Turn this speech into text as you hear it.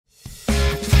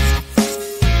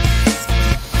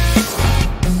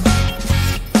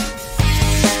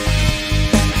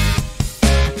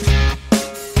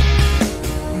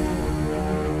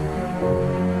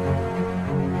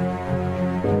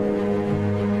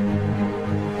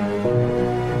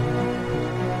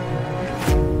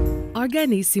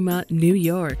Organissima, New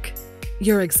York.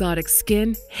 Your exotic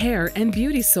skin, hair, and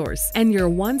beauty source, and your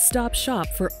one-stop shop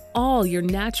for all your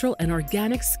natural and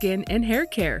organic skin and hair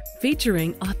care,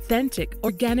 featuring authentic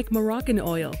organic Moroccan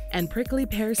oil and prickly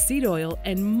pear seed oil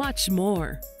and much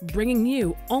more. Bringing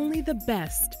you only the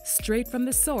best, straight from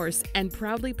the source and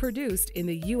proudly produced in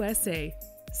the USA.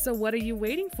 So what are you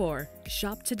waiting for?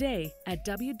 Shop today at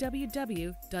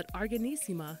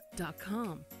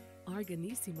www.organissima.com.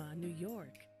 Organissima, New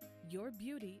York. Your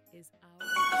beauty is our...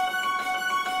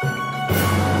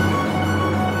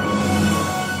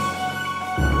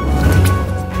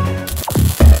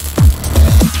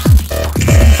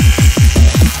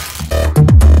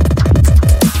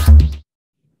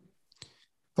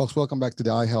 Folks, welcome back to the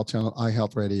iHealth channel,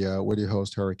 iHealth Radio, with your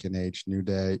host, Hurricane H. New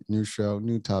day, new show,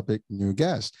 new topic, new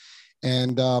guest.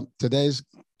 And today's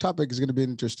topic is going to be an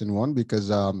interesting one because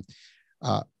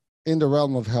in the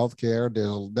realm of healthcare, there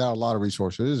are a lot of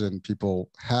resources and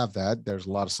people have that. There's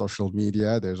a lot of social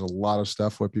media. There's a lot of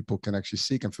stuff where people can actually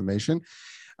seek information.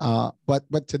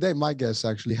 But today, my guest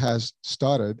actually has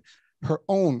started her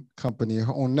own company,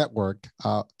 her own network,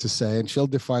 to say, and she'll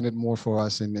define it more for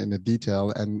us in the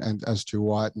detail and as to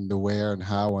what and the where and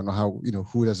how,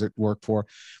 who does it work for.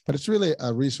 But it's really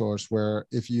a resource where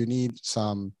if you need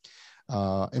some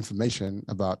information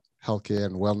about healthcare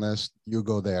and wellness, you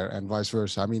go there, and vice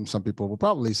versa. I mean, some people will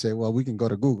probably say, well, we can go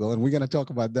to Google, and we're going to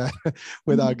talk about that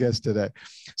with our guest today.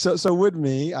 So with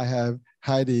me, I have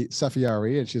Hedieh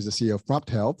Safiyari, and she's the CEO of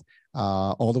PromptHealth,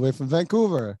 all the way from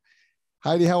Vancouver.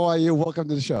 Hedieh, how are you? Welcome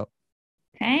to the show.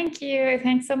 Thank you.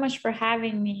 Thanks so much for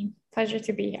having me. Pleasure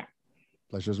to be here.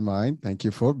 Pleasure's mine. Thank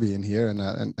you for being here and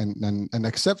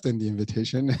accepting the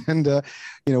invitation and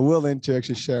willing to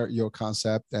actually share your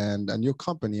concept and your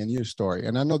company and your story.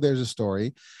 And I know there's a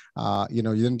story.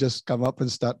 You didn't just come up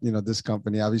and start this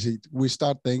company. Obviously, we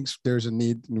start things. There's a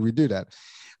need, and we do that.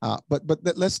 But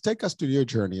let's take us to your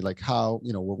journey, like how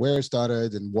where it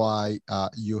started and why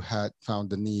you had found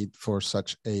the need for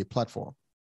such a platform.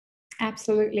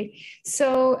 Absolutely.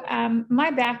 So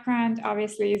my background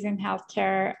obviously is in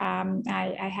healthcare.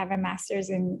 I have a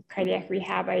master's in cardiac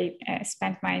rehab. I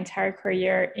spent my entire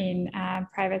career in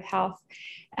private health,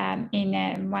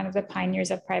 in one of the pioneers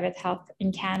of private health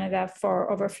in Canada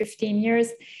for over 15 years.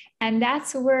 And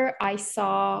that's where I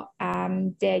saw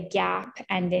the gap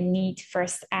and the need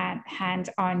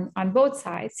firsthand on both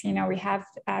sides. We have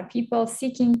people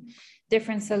seeking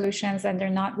different solutions and they're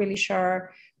not really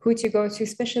sure who to go to,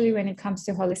 especially when it comes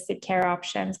to holistic care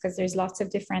options, because there's lots of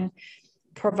different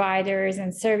providers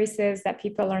and services that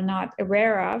people are not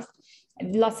aware of,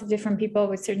 and lots of different people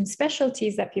with certain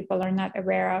specialties that people are not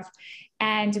aware of.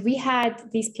 And we had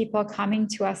these people coming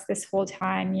to us this whole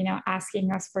time,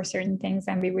 asking us for certain things,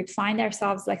 and we would find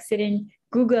ourselves like sitting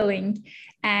Googling,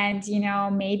 and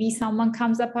maybe someone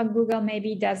comes up on Google,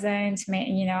 maybe doesn't,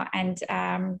 and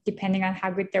depending on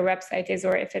how good their website is,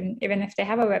 or even if they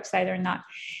have a website or not.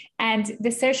 And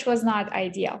the search was not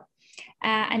ideal.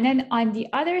 And then on the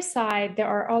other side, there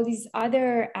are all these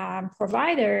other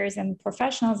providers and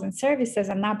professionals and services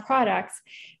and now products.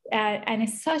 And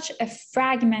it's such a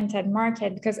fragmented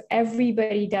market because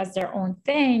everybody does their own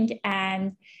thing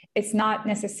and it's not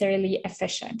necessarily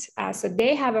efficient. So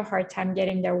they have a hard time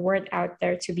getting their word out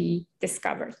there to be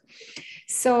discovered.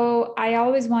 So I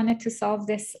always wanted to solve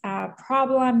this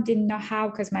problem, didn't know how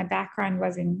because my background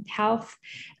was in health,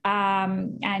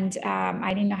 and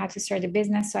I didn't know how to start a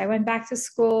business. So I went back to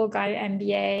school, got an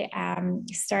MBA,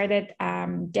 started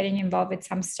getting involved with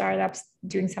some startups,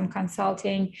 doing some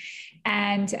consulting,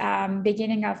 and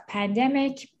beginning of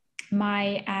pandemic,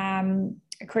 my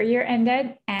career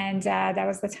ended, and that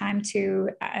was the time to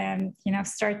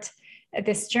start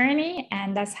this journey,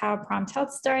 and that's how PromptHealth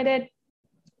started.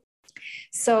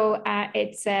 So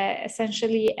it's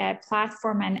essentially a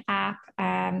platform and app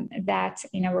that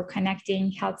we're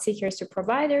connecting health seekers to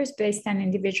providers based on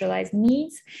individualized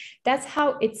needs. That's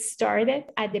how it started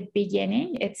at the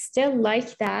beginning. It's still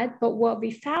like that, but what we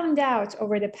found out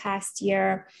over the past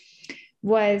year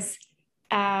was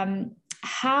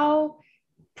how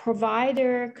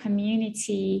provider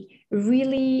community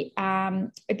really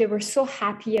they were so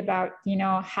happy about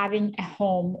having a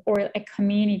home or a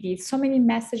community. So many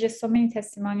messages, so many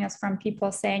testimonials from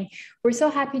people saying we're so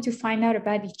happy to find out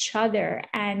about each other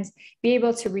and be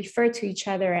able to refer to each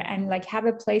other and like have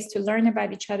a place to learn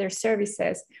about each other's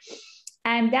services.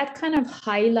 And that kind of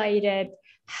highlighted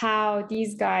how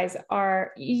these guys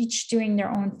are each doing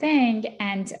their own thing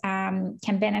and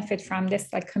can benefit from this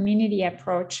like community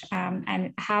approach,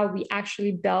 and how we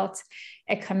actually built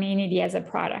a community as a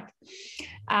product.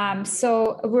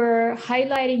 So we're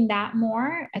highlighting that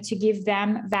more to give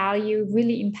them value,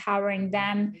 really empowering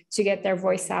them to get their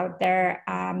voice out there,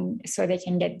 so they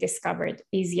can get discovered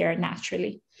easier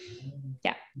naturally.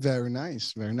 Yeah. Very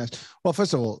nice. Very nice. Well,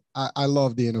 first of all, I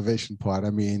love the innovation part. I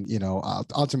mean,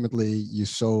 ultimately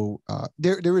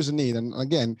there is a need. And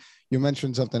again, you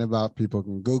mentioned something about people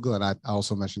can Google, and I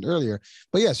also mentioned earlier,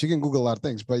 but yes, you can Google a lot of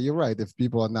things, but you're right. If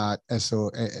people are not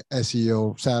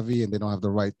SEO savvy and they don't have the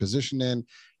right positioning,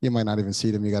 you might not even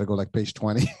see them. You got to go like page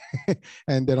 20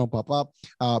 and they don't pop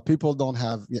up. People don't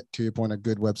have, to your point, a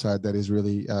good website that is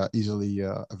really easily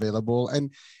available.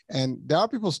 And there are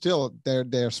people still,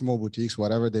 they're small boutiques,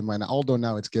 whatever they might not, although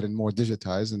now it's getting more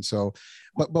digitized. And so,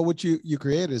 but what you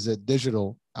create is a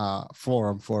digital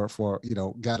forum for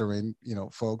gathering,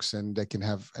 folks, and they can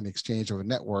have an exchange of a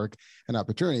network, an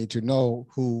opportunity to know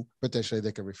who potentially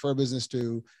they can refer business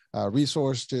to,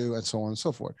 resource to, and so on and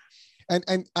so forth.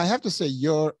 And I have to say,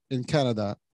 you're in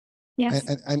Canada, yes,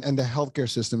 and the healthcare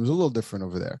system is a little different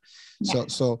over there. Yeah.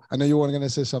 So I know you were going to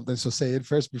say something, so say it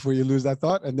first before you lose that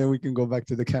thought, and then we can go back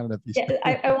to the Canada piece. Yeah,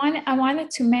 I wanted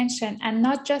to mention, and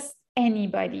not just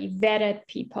anybody, vetted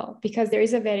people, because there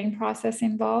is a vetting process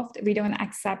involved. We don't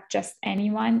accept just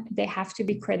anyone. They have to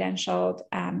be credentialed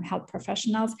health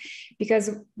professionals,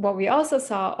 because what we also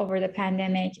saw over the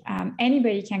pandemic,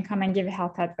 anybody can come and give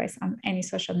health advice on any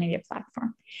social media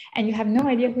platform, and you have no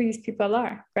idea who these people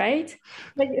are, right?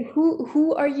 Like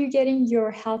who are you getting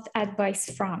your health advice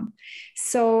from?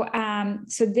 So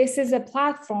this is a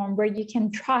platform where you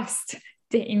can trust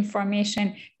the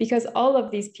information, because all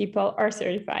of these people are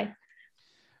certified.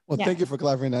 Well, yeah. Thank you for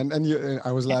clarifying that. And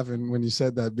I was laughing when you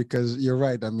said that, because you're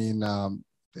right. I mean,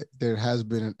 there has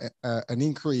been an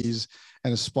increase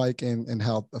and a spike in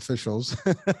health officials.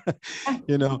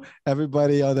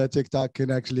 Everybody on that TikTok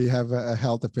can actually have a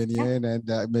health opinion,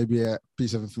 and maybe a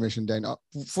piece of information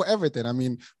for everything. I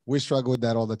mean, we struggle with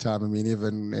that all the time. I mean,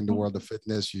 even in the world of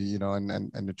fitness,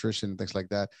 and nutrition and things like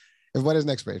that. Everybody's an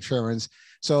expert, insurance.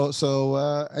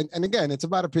 And again, it's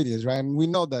about opinions, right? And we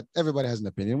know that everybody has an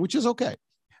opinion, which is okay.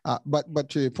 But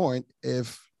to your point,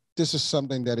 if this is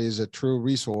something that is a true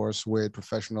resource with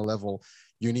professional level,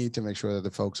 you need to make sure that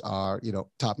the folks are,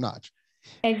 top notch.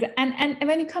 Exactly. And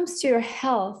when it comes to your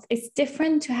health, it's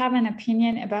different to have an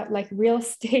opinion about like real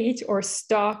estate or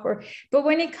stock, but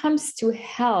when it comes to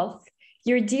health,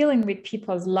 you're dealing with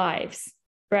people's lives.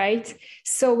 Right.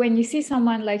 So when you see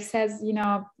someone like says,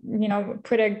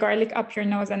 put a garlic up your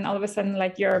nose, and all of a sudden,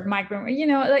 like your migraine,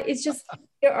 like it's just,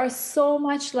 there are so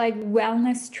much like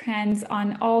wellness trends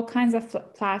on all kinds of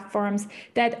platforms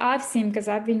that I've seen, because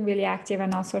I've been really active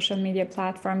on all social media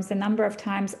platforms. The number of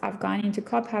times I've gone into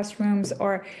Clubhouse rooms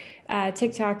or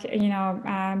TikTok,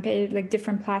 like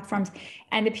different platforms,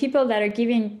 and the people that are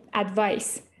giving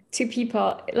advice to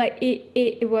people, like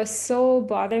it was so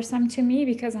bothersome to me,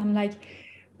 because I'm like,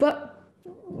 but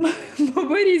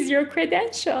what is your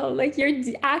credential? Like, you're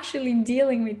actually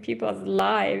dealing with people's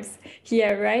lives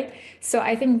here, right? So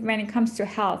I think when it comes to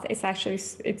health,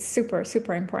 it's super,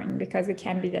 super important, because it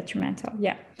can be detrimental.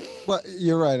 Yeah. Well,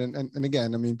 you're right. And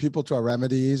again, I mean, people try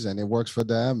remedies and it works for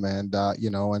them, and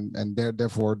and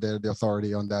therefore they're the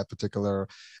authority on that particular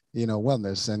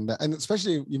wellness, and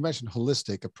especially you mentioned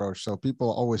holistic approach. So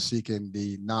people are always seeking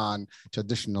the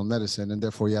non-traditional medicine, and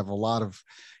therefore you have a lot of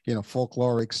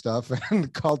folkloric stuff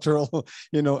and cultural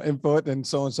input and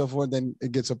so on and so forth. Then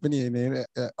it gets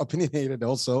opinionated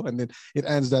also, and then it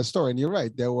ends that story. And you're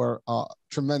right, there were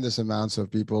tremendous amounts of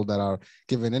people that are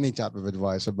giving any type of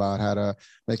advice about how to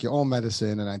make your own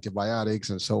medicine and antibiotics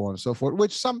and so on and so forth,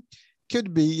 which some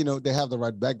could be, they have the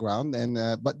right background, and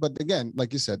but again,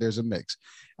 like you said, there's a mix.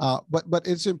 But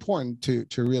it's important to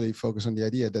really focus on the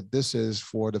idea that this is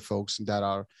for the folks that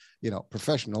are,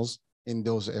 professionals in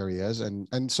those areas,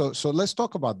 and so let's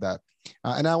talk about that.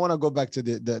 And I want to go back to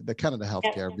the Canada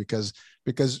healthcare,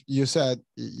 because you said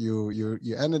you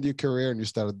ended your career and you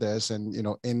started this, and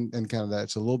in Canada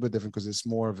it's a little bit different, because it's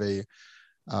more of a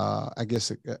I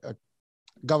guess a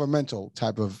governmental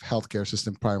type of healthcare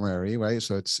system primary, right?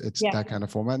 So it's that kind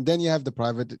of format. And then you have the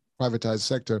privatized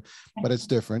sector, but it's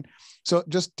different. So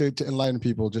just to enlighten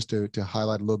people, just to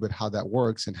highlight a little bit how that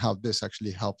works and how this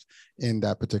actually helps in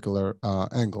that particular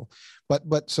angle.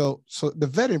 But so the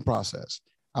vetting process,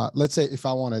 let's say if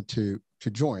I wanted to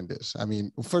join this, I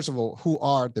mean, first of all, who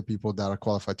are the people that are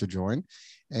qualified to join?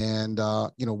 And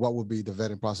what would be the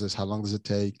vetting process? How long does it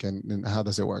take? And how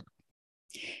does it work?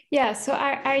 Yeah, so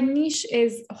our niche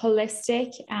is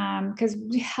holistic because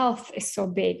health is so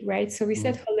big, right? So we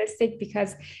said holistic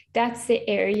because that's the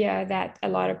area that a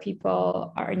lot of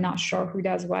people are not sure who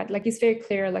does what. Like it's very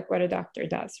clear, like what a doctor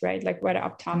does, right? Like what an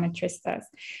optometrist does.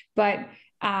 But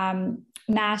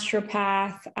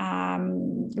naturopath,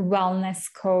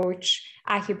 wellness coach,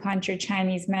 acupuncture,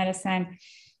 Chinese medicine,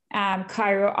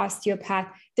 chiro, osteopath.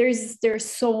 There's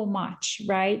so much,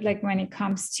 right? Like when it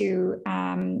comes to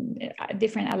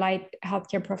different allied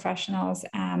healthcare professionals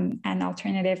and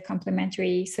alternative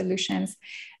complementary solutions.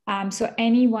 So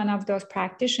any one of those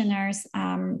practitioners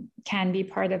can be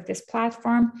part of this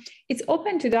platform. It's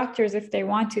open to doctors if they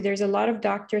want to. There's a lot of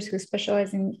doctors who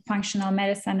specialize in functional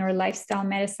medicine or lifestyle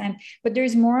medicine, but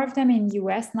there's more of them in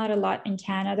US, not a lot in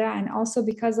Canada. And also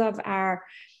because of our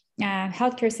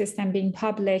healthcare system being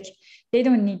public, they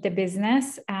don't need the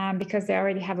business because they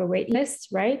already have a wait list,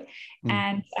 right?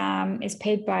 And it's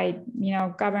paid by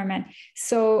government.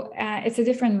 So it's a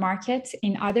different market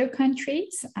in other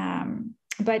countries.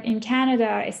 But in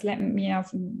Canada, it's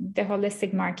the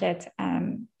holistic market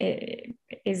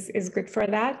is good for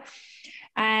that.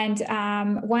 And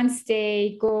once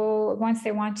they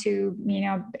want to,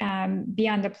 be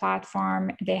on the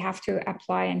platform, they have to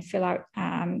apply and fill out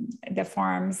the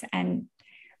forms, and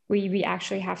we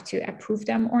actually have to approve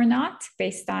them or not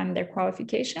based on their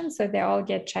qualifications. So they all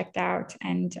get checked out,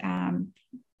 and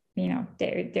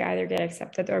they either get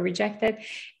accepted or rejected.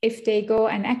 If they go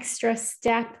an extra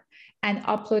step and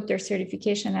upload their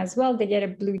certification as well, they get a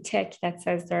blue tick that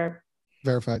says they're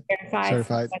verified.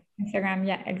 Instagram.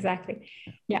 Yeah, exactly.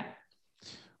 Yeah.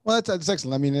 Well, that's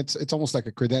excellent. I mean, it's almost like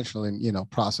a credentialing,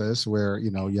 process where,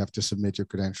 you have to submit your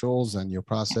credentials and your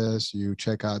process, you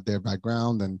check out their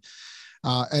background,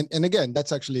 and again,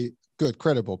 that's actually good,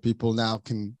 credible. People now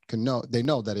can know, they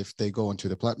know that if they go into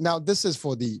the platform. Now, this is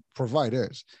for the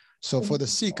providers. So for the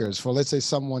seekers, for let's say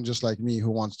someone just like me who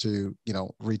wants to,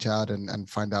 reach out and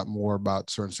find out more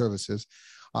about certain services,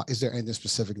 is there anything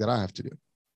specific that I have to do?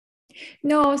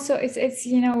 No, so it's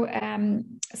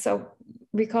so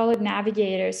we call it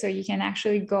navigator. So you can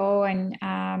actually go and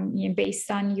based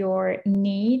on your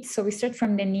need. So we start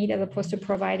from the need as opposed to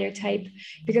provider type,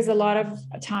 because a lot of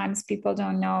times people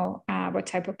don't know what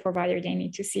type of provider they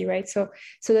need to see, right? So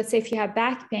let's say if you have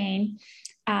back pain,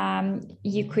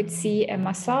 you could see a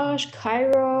massage,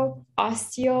 chiro,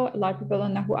 osteo. A lot of people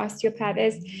don't know who osteopath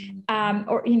is,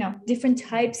 or different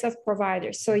types of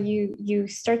providers. So you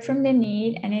start from the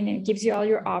need, and then it gives you all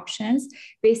your options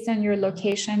based on your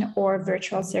location or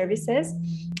virtual services.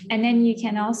 And then you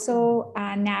can also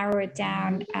narrow it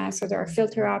down. So there are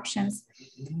filter options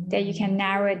that you can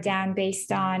narrow it down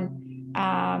based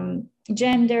on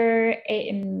gender,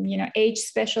 age,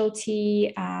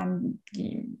 specialty,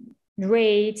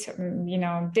 rate,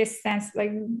 distance,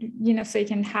 so you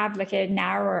can have like a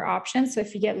narrower option. So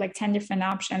if you get like 10 different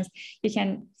options, you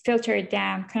can filter it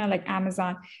down, kind of like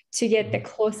Amazon, to get the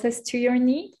closest to your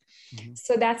need.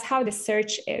 So that's how the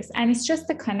search is. And it's just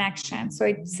a connection. So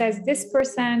it says this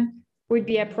person would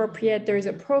be appropriate. There's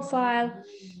a profile.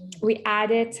 We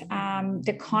added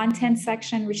the content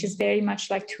section, which is very much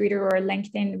like Twitter or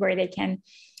LinkedIn, where they can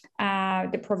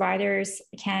the providers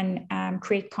can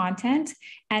create content.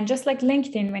 And just like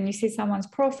LinkedIn, when you see someone's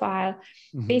profile,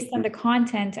 based on the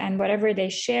content and whatever they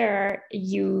share,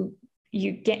 you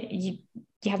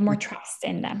have more trust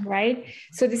in them, right?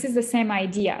 So this is the same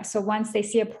idea. So once they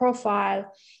see a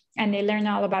profile and they learn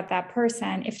all about that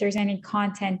person, if there's any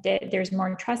content that there's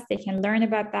more trust, they can learn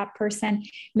about that person.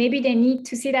 Maybe they need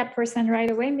to see that person right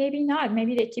away, maybe not.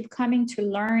 Maybe they keep coming to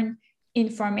learn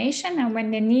information, and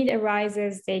when the need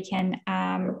arises, they can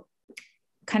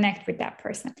connect with that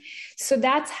person. So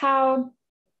that's how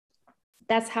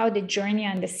the journey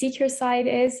on the seeker side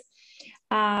is.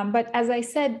 But as I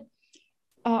said,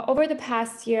 over the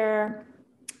past year,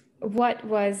 what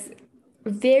was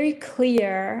very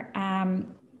clear,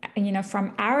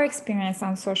 from our experience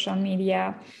on social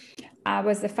media,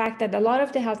 was the fact that a lot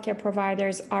of the healthcare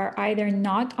providers are either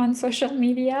not on social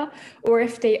media, or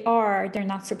if they are, they're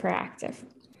not super active.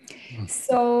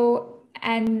 So,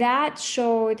 and that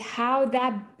showed how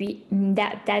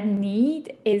that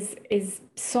need is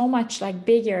so much like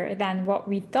bigger than what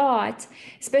we thought,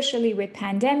 especially with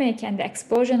pandemic and the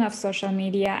explosion of social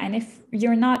media. And if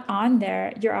you're not on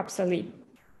there, you're obsolete,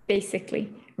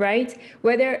 basically. Right?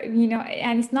 Whether,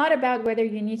 and it's not about whether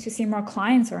you need to see more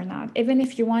clients or not. Even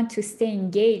if you want to stay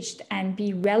engaged and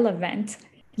be relevant,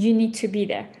 you need to be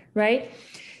there, right?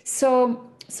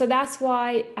 So that's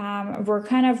why we're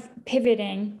kind of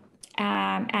pivoting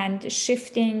and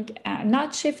shifting,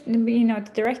 not shift,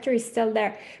 the directory is still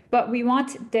there, but we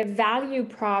want the value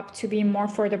prop to be more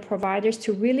for the providers,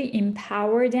 to really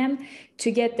empower them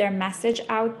to get their message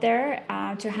out there,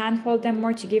 to handhold them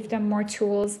more, to give them more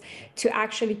tools to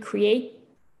actually create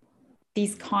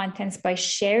these contents by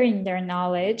sharing their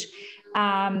knowledge.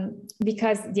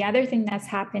 Because the other thing that's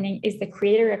happening is the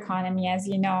creator economy, as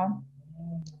you know,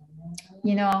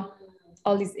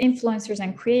 all these influencers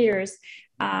and creators,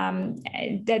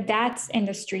 that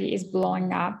industry is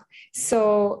blowing up.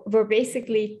 So we're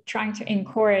basically trying to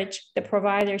encourage the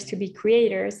providers to be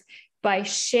creators by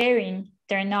sharing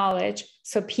their knowledge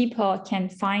so people can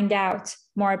find out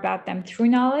more about them through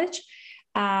knowledge.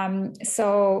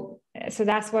 So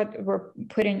that's what we're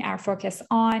putting our focus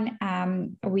on.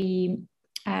 We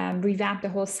revamped the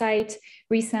whole site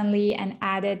recently and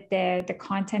added the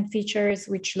content features,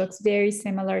 which looks very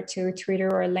similar to Twitter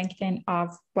or LinkedIn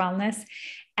of wellness.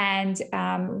 And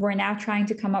we're now trying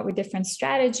to come up with different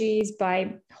strategies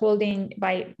by creating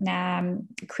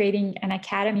an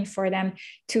academy for them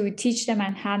to teach them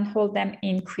and handhold them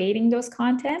in creating those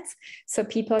contents. So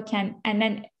people can, and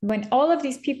then when all of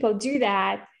these people do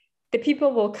that, the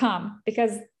people will come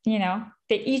because,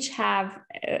 they each have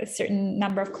a certain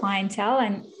number of clientele.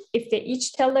 And if they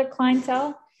each tell their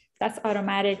clientele, that's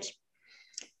automatic,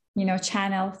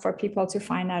 channel for people to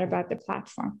find out about the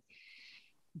platform.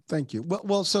 Thank you.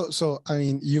 Well, so I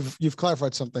mean, you've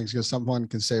clarified some things, because someone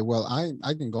can say, well,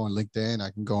 I can go on LinkedIn, I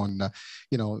can go on,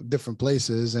 different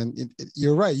places, and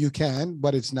you're right, you can,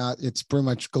 but it's pretty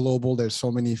much global. There's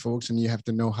so many folks, and you have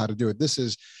to know how to do it.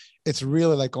 It's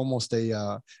really like almost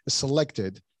a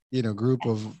selected, group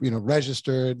of,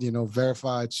 registered,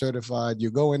 verified, certified.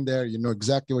 You go in there, you know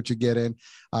exactly what you get in.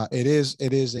 It is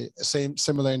a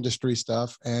similar industry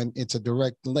stuff, and it's a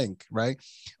direct link, right?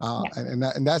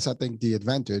 And that's, I think, the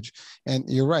advantage. And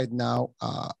you're right. Now,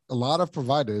 a lot of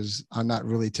providers are not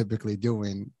really typically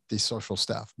doing the social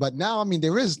stuff, but now, I mean,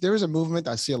 there is a movement.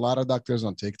 I see a lot of doctors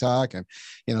on TikTok, and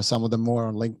some of them more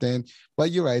on LinkedIn.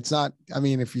 But you're right. It's not. I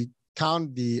mean, if you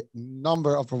count the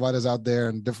number of providers out there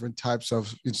and different types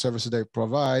of services they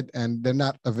provide, and they're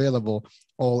not available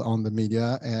all on the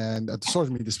media and the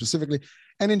social media specifically,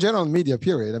 and in general media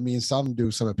period. I mean, some do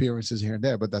some appearances here and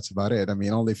there, but that's about it. I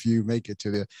mean, only if you make it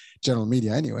to the general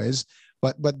media anyways.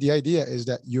 But the idea is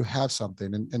that you have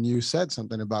something, and you said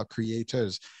something about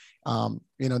creators.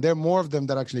 There are more of them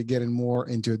that actually getting more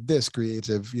into this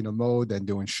creative, mode, and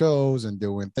doing shows and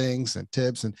doing things and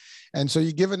tips. And so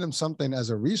you're giving them something as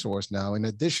a resource now, in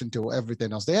addition to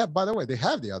everything else they have. By the way, they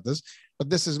have the others, but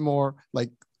this is more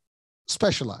like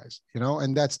specialized,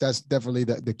 and that's definitely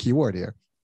the key word here.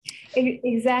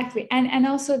 Exactly. And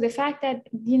also the fact that,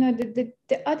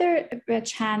 the other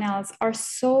channels are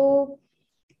so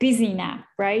busy now,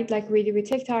 right? Like we do with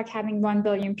TikTok having 1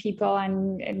 billion people,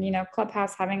 and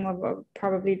Clubhouse having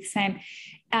probably the same.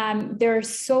 They're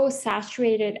so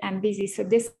saturated and busy. So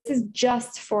this is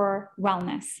just for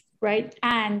wellness, right?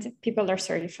 And people are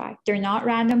certified. They're not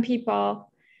random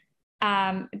people.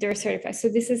 They're certified. So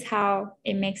this is how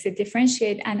it makes it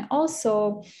differentiate. And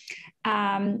also,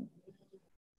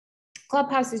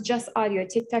 Clubhouse is just audio.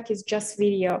 TikTok is just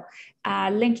video.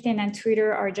 LinkedIn and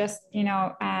Twitter are just,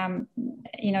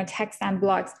 text and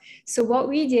blogs. So what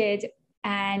we did,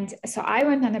 and so I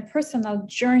went on a personal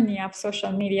journey of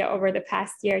social media over the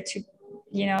past year to,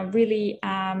 really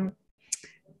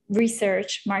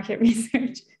market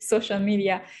research social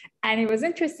media. And it was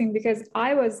interesting because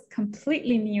I was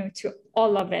completely new to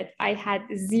all of it. I had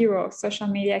zero social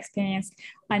media experience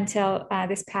until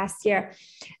this past year.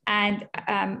 And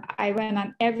I went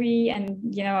on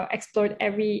explored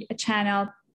every channel,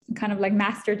 kind of like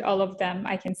mastered all of them,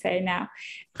 I can say now,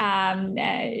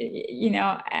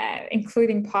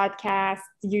 including podcasts,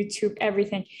 YouTube,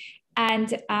 everything.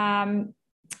 And,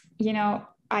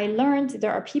 I learned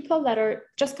there are people that are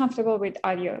just comfortable with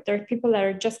audio. There are people that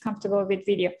are just comfortable with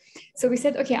video. So we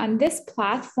said, okay, on this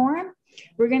platform,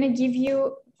 we're going to give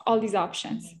you all these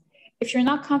options. If you're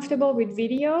not comfortable with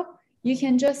video, you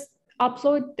can just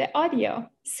upload the audio.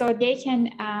 So they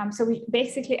can, so we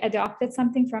basically adopted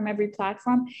something from every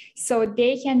platform. So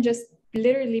they can just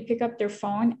literally pick up their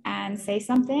phone and say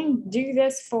something, do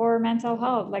this for mental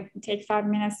health, like take 5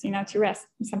 minutes, to rest,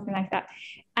 something like that.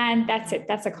 And that's it.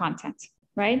 That's the content.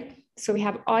 Right? So we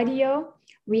have audio,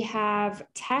 we have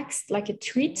text, like a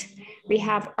tweet, we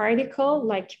have article,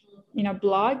 like,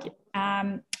 blog,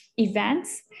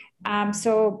 events.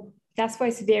 So that's why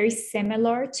it's very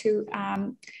similar to,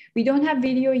 we don't have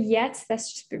video yet.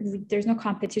 That's just, there's no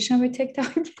competition with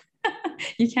TikTok.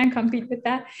 You can't compete with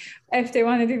that. If they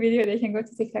want to do video, they can go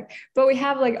to TikTok. But we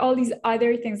have like all these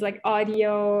other things like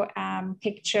audio,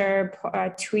 picture,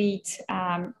 tweet,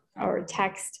 or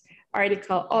text,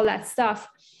 article, all that stuff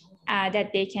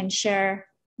that they can share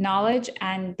knowledge,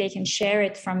 and they can share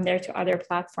it from there to other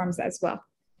platforms as well.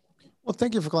 Well,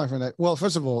 thank you for clarifying that. Well,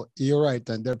 first of all, you're right.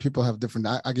 And there people have different,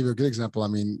 I'll give you a good example. I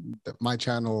mean, my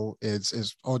channel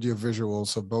is audio visual.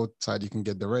 So both sides, you can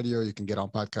get the radio, you can get on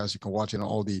podcasts, you can watch it on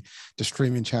all the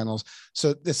streaming channels.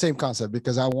 So the same concept,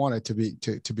 because I want it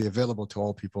to be available to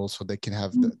all people so they can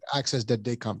have the access that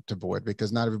they comfortable with,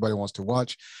 because not everybody wants to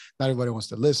watch, not everybody wants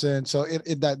to listen. So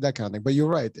that kind of thing. But you're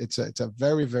right. It's a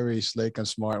very, very slick and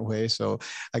smart way. So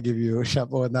I give you a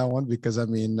chapeau on that one, because I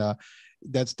mean,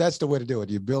 that's the way to do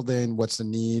it. You build in what's the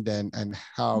need and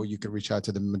how you can reach out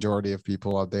to the majority of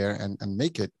people out there and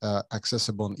make it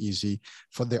accessible and easy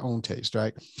for their own taste,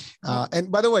 right?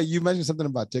 And by the way, you mentioned something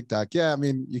about TikTok. Yeah, I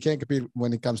mean, you can't compete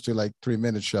when it comes to like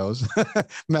 3-minute shows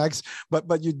max,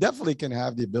 but you definitely can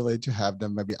have the ability to have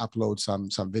them maybe upload some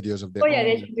videos of their own.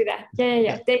 They can do that.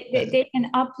 Yeah. They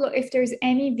can upload, if there's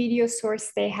any video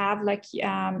source they have, like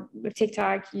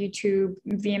TikTok, YouTube,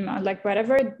 Vimeo, like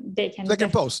whatever, they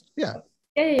can post. Yeah.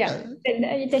 Yeah.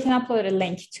 They can upload a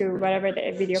link to whatever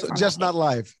the video. So just not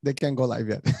live. They can't go live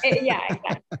yet. Yeah,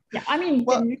 exactly. Yeah, I mean,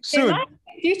 well, soon.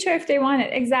 Future if they want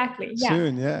it. Exactly. Yeah.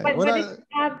 Soon, yeah.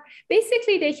 But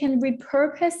basically they can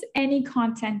repurpose any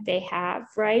content they have,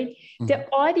 right? Mm-hmm.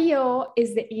 The audio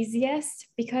is the easiest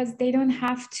because they don't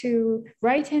have to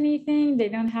write anything. They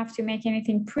don't have to make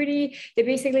anything pretty. They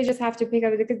basically just have to pick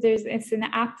up, because it's an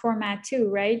app format too,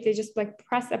 right? They just like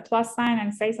press a plus sign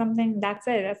and say something. That's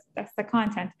it. That's the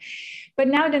content. But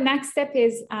now the next step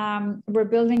is we're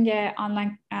building an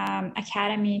online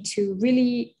academy to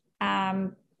really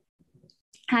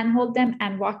handhold them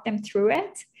and walk them through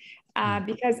it,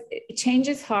 because change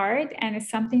is hard and it's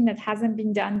something that hasn't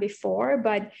been done before,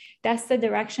 but that's the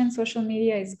direction social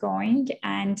media is going.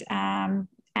 And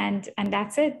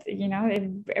that's it, you know,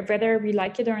 whether we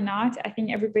like it or not, I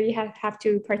think everybody have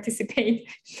to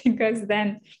participate, because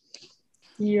then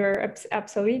you're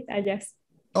obsolete, I guess.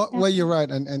 Oh, well, you're right.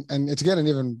 And it's getting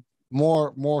even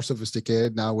more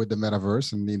sophisticated now with the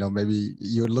metaverse, and you know, maybe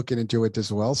you're looking into it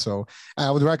as well. So I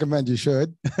would recommend you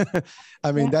should.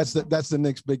 I mean, that's the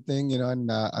next big thing, you know, and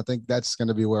I think that's going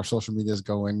to be where social media is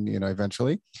going, you know,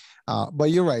 eventually.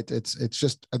 But you're right. It's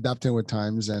just adapting with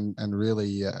times and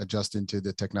really adjusting to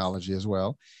the technology as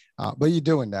well. But you're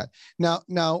doing that now.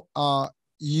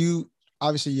 You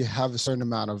obviously you have a certain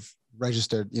amount of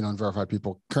registered, you know, and verified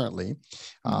people currently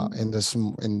in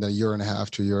the year and a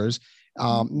half, 2 years.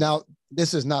 Now,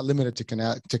 this is not limited to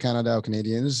Canada or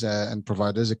Canadians and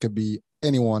providers. It could be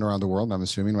anyone around the world, I'm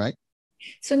assuming, right?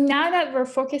 So now that we're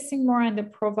focusing more on the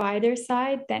provider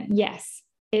side, then yes,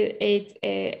 it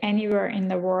anywhere in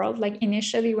the world. Like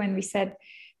initially when we said,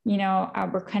 you know,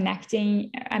 we're connecting,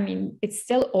 I mean, it's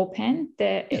still open.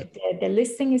 The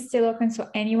listing is still open, so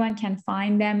anyone can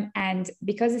find them. And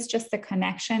because it's just a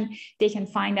connection, they can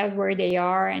find out where they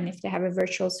are. And if they have a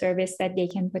virtual service that they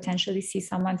can potentially see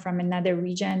someone from another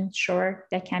region, sure,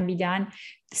 that can be done.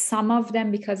 Some of them,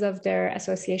 because of their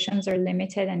associations, are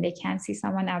limited and they can't see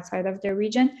someone outside of their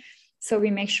region. So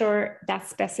we make sure that's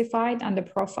specified on the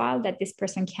profile that this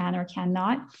person can or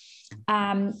cannot.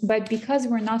 But because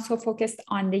we're not so focused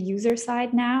on the user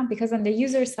side now, because on the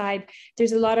user side,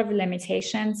 there's a lot of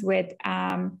limitations with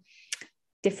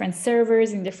different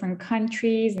servers in different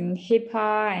countries and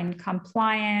HIPAA and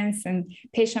compliance and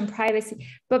patient privacy.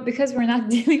 But because we're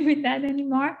not dealing with that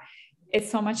anymore,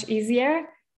 it's so much easier.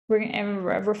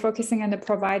 We're focusing on the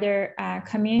provider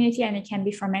community, and it can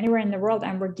be from anywhere in the world.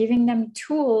 And we're giving them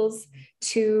tools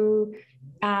to,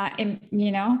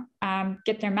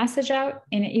 get their message out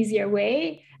in an easier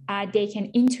way. They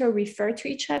can refer to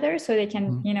each other. So they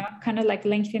can, you know, kind of like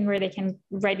LinkedIn, where they can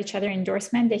write each other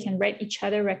endorsement. They can write each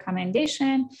other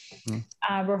recommendation.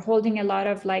 We're holding a lot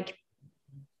of like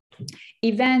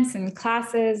events and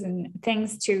classes and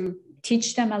things to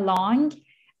teach them along.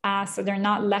 So they're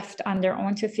not left on their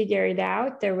own to figure it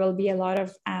out. There will be a lot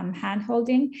of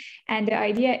hand-holding. And the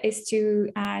idea is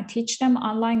to teach them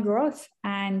online growth,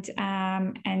 and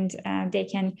they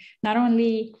can not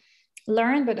only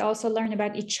learn, but also learn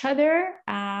about each other,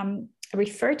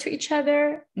 refer to each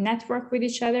other, network with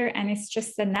each other. And it's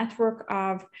just a network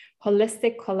of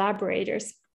holistic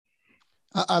collaborators.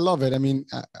 I love it. I mean,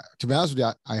 to be honest with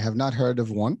you, I have not heard of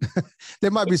one.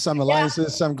 There might be some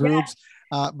alliances, some groups.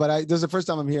 But this is the first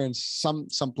time I'm hearing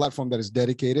some platform that is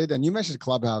dedicated. And you mentioned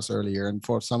Clubhouse earlier, and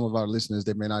for some of our listeners,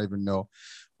 they may not even know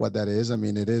what that is. I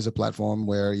mean, it is a platform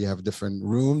where you have different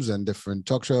rooms and different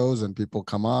talk shows, and people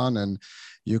come on, and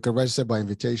you can register by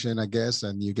invitation, I guess,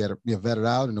 and you're vetted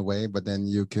out in a way, but then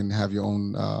you can have your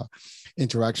own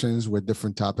interactions with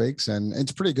different topics, and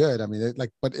it's pretty good. I mean,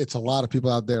 but it's a lot of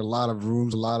people out there, a lot of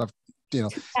rooms, a lot of,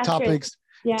 topics.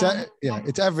 Yeah.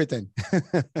 It's everything.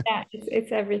 Yeah,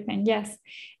 it's everything. Yes.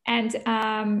 And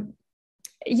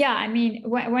yeah, I mean,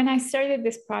 when I started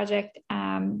this project,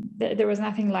 there was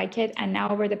nothing like it. And now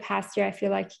over the past year, I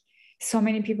feel like so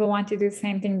many people want to do the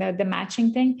same thing, the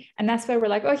matching thing. And that's why we're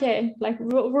like, okay, like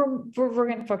we're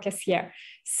going to focus here.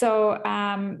 So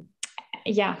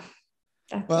yeah.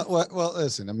 Well,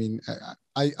 listen, I mean,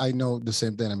 I know the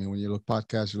same thing. I mean, when you look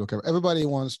podcasts, you look at, everybody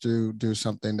wants to do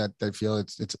something that they feel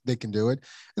it's they can do it,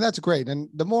 and that's great. And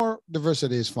the more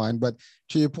diversity is fine. But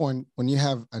to your point, when you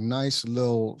have a nice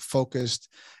little focused,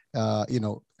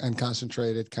 and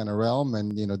concentrated kind of realm,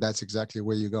 and that's exactly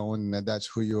where you're going, and that's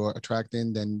who you're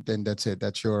attracting, then that's it.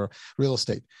 That's your real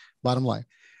estate. Bottom line.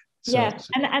 So, yeah,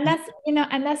 and that's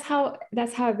and that's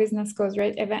how a business goes,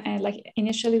 right? Like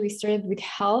initially we started with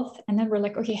health, and then we're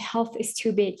like, okay, health is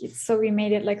too big, so we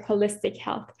made it like holistic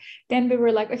health. Then we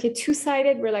were like, okay,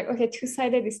 two-sided. We're like, okay,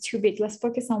 two-sided is too big. Let's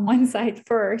focus on one side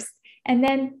first, and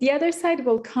then the other side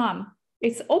will come.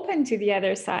 It's open to the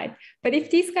other side. But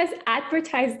if these guys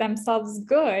advertise themselves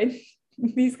good,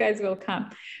 these guys will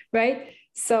come, right?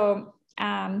 So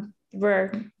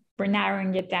we're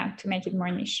narrowing it down to make it more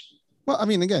niche. Well, I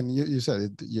mean, again, you said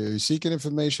it, you're seeking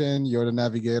information, you're the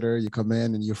navigator, you come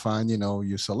in and you find,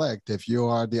 you select. If you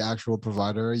are the actual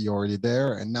provider, you're already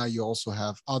there. And now you also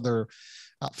have other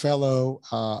fellow,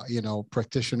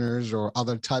 practitioners or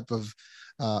other type of,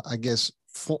 I guess,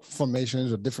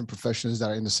 formations or different professions that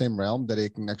are in the same realm that they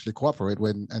can actually cooperate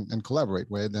with and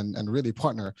collaborate with and really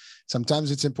partner.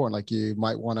 Sometimes it's important, like you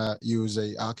might want to use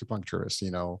a acupuncturist,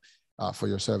 for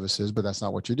your services, but that's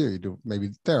not what you do. You do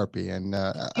maybe therapy and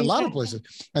a lot of places,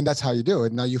 and that's how you do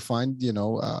it. Now you find,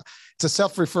 it's a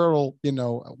self-referral,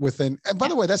 within. And by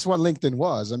the way, that's what LinkedIn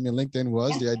was. I mean, LinkedIn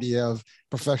was the idea of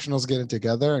professionals getting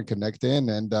together and connecting,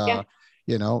 and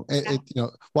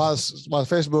while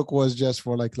Facebook was just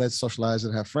for like, let's socialize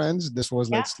and have friends, this was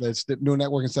let's do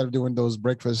network instead of doing those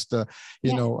breakfast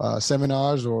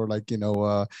seminars or like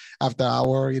after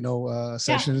hour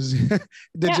sessions.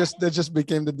 They just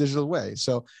became the digital way.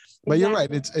 So but you're right,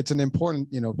 it's an important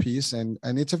piece, and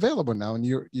it's available now, and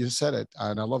you said it,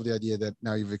 and I love the idea that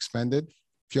now you've expanded.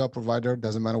 If you're a provider,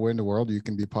 doesn't matter where in the world, you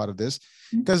can be part of this.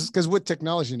 Because with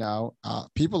technology now,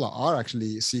 people are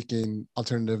actually seeking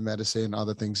alternative medicine and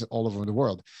other things all over the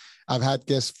world. I've had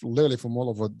guests literally from all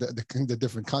over the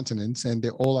different continents, and they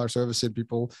all are servicing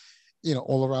people,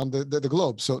 all around the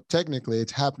globe. So technically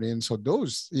it's happening. So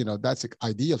those, that's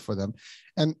ideal for them.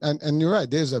 And you're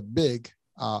right, there's a big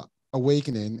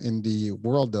awakening in the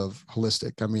world of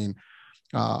holistic. I mean,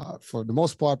 for the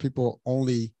most part, people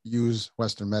only use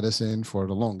Western medicine for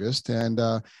the longest. And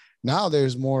now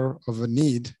there's more of a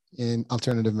need in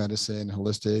alternative medicine,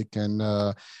 holistic,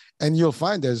 and you'll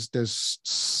find there's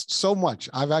so much.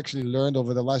 I've actually learned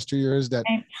over the last 2 years that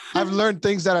I've learned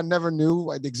things that I never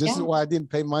knew existed, why I didn't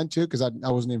pay mind to, because I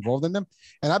wasn't involved in them.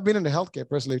 And I've been in the healthcare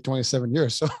personally 27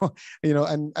 years. So,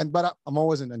 but I'm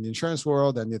always in the insurance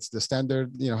world, and it's the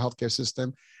standard, healthcare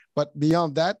system. But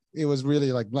beyond that, it was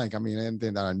really like blank. I mean,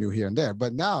 anything that I knew here and there.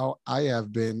 But now I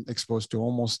have been exposed to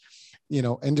almost,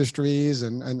 industries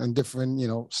and different,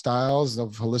 styles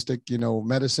of holistic,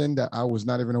 medicine that I was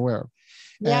not even aware of.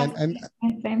 Yeah, and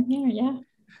same here. Yeah.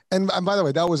 And by the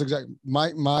way, that was exactly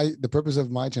the purpose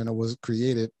of my channel was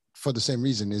created for the same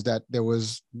reason, is that there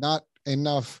was not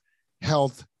enough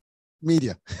health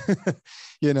media.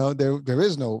 There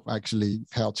is no actually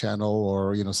health channel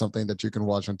or something that you can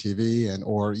watch on TV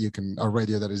or you can a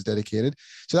radio that is dedicated.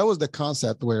 So that was the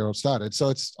concept where it started. So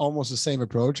it's almost the same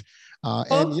approach.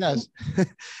 And yes,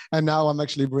 and now I'm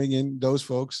actually bringing those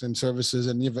folks and services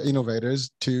and innovators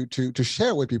to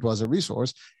share with people as a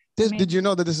resource. Did you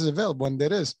know that this is available? And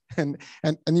it is. And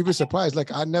you'd be surprised.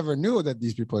 Like, I never knew that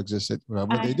these people existed,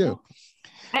 but they do.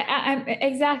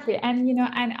 Exactly. And,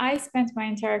 and I spent my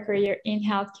entire career in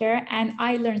healthcare, and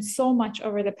I learned so much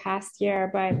over the past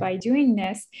year by doing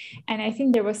this. And I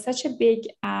think there was such a big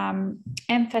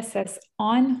emphasis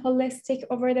on holistic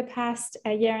over the past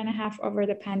year and a half over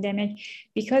the pandemic,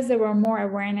 because there were more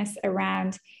awareness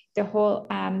around the whole,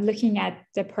 looking at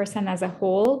the person as a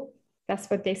whole. That's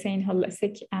what they say in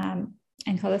holistic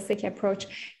approach,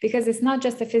 because it's not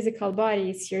just the physical body,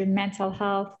 it's your mental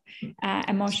health,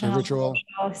 emotional,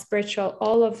 spiritual,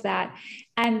 all of that.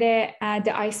 And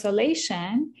the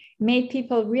isolation made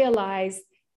people realize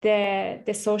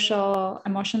the social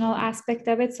emotional aspect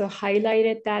of it, so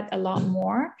highlighted that a lot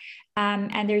more.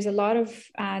 And there's a lot of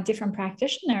different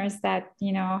practitioners that,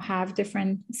 you know, have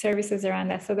different services around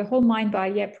that. So the whole mind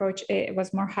body approach, it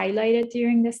was more highlighted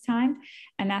during this time,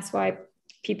 and that's why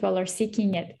people are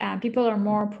seeking it. People are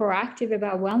more proactive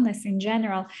about wellness in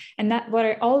general. And that what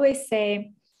I always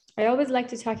say, I always like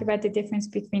to talk about the difference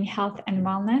between health and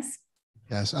wellness.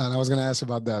 Yes, and I was going to ask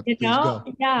about that. You Please know,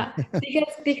 go. yeah,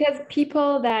 because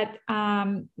people that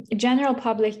general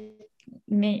public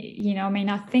may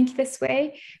not think this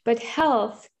way, but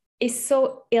health is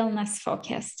so illness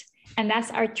focused, and that's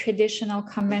our traditional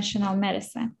conventional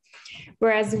medicine.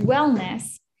 Whereas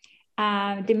wellness,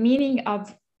 the meaning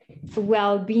of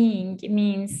well-being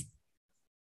means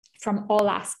from all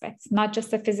aspects, not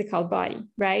just the physical body,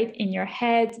 right? In your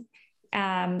head,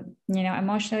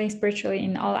 emotionally, spiritually,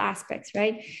 in all aspects,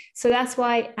 right? So that's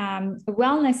why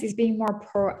wellness is being more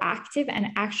proactive and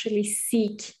actually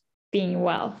seek being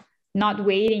well, not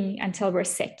waiting until we're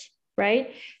sick,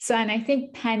 right? So, and I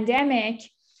think pandemic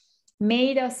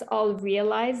made us all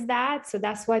realize that. So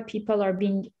that's why people are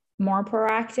being more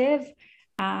proactive,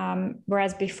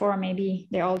 whereas before maybe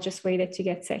they all just waited to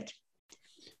get sick.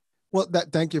 Well,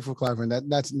 thank you for clarifying that.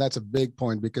 That's a big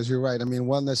point, because you're right. I mean,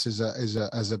 wellness is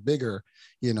a bigger,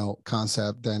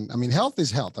 concept than, I mean, health is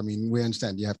health. I mean, we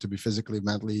understand you have to be physically,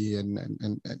 mentally, and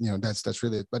that's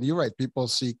really it. But you're right. People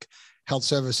seek health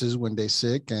services when they're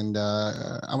sick, and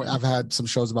I've had some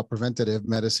shows about preventative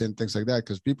medicine, things like that,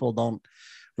 because people don't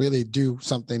really do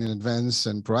something in advance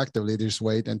and proactively. They just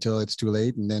wait until it's too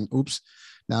late, and then oops,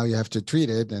 now you have to treat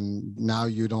it, and now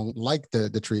you don't like the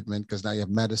treatment because now you have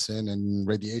medicine and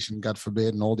radiation, God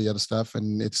forbid, and all the other stuff,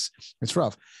 and it's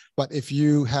rough. But if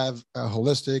you have a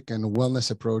holistic and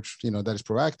wellness approach, that is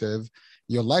proactive,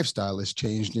 your lifestyle is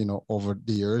changed, over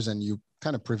the years, and you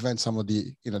kind of prevent some of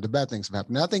the, the bad things from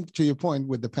happening. I think, to your point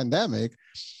with the pandemic,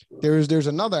 there's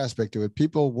another aspect to it.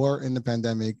 People were in the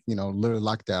pandemic, literally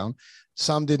locked down.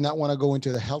 Some did not want to go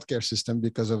into the healthcare system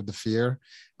because of the fear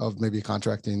of maybe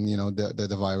contracting,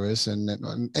 the virus.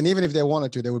 And even if they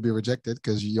wanted to, they would be rejected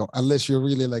because, unless you're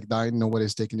really like dying,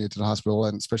 nobody's taking you to the hospital.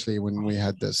 And especially when we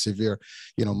had the severe,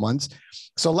 months.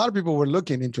 So a lot of people were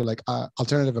looking into like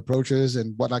alternative approaches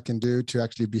and what I can do to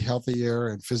actually be healthier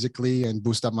and physically and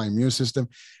boost up my immune system.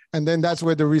 And then that's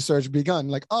where the research began.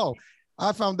 Like, oh,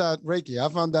 I found out Reiki, I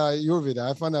found out Ayurveda,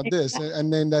 I found out this,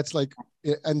 and then that's like,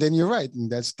 and then you're right,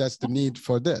 and that's the need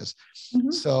for this.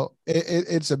 Mm-hmm. So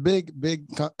it's a big,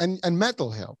 and mental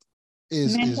health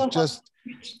is just.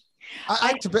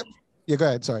 Yeah, go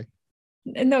ahead. Sorry.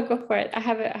 No, go for it. I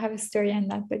have a story on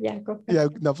that, but yeah, go for it. Yeah,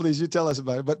 no, please, you tell us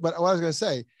about it. But what I was going to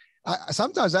say,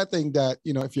 sometimes I think that,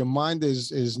 if your mind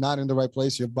is not in the right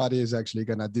place, your body is actually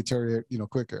going to deteriorate,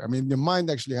 quicker. I mean, your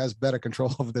mind actually has better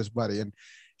control over this body. And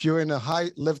if you're in a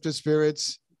high lifted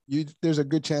spirits, there's a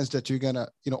good chance that you're going to,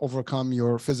 overcome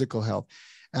your physical health.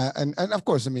 And of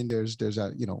course, I mean, there's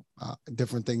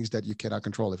different things that you cannot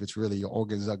control if it's really your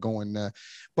organs are going.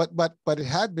 But it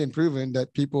had been proven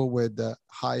that people with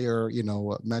higher,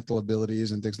 mental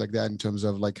abilities and things like that, in terms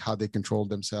of like how they control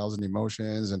themselves and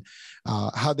emotions and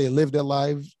how they live their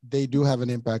life, they do have an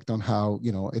impact on how,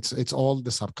 it's all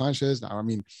the subconscious. Now, I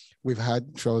mean, we've had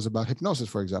shows about hypnosis,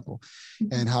 for example,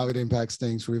 and how it impacts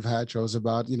things. We've had shows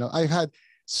about, I've had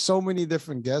so many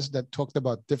different guests that talked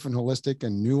about different holistic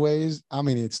and new ways. I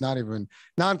mean, it's not even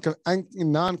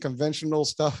non-conventional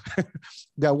stuff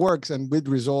that works and with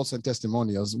results and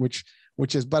testimonials, which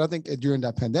is, but I think during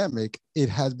that pandemic, it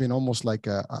has been almost like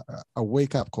a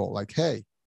wake-up call, like, hey,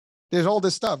 there's all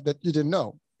this stuff that you didn't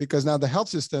know, because now the health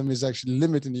system is actually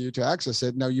limiting you to access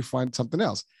it. Now you find something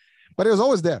else, but it was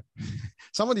always there.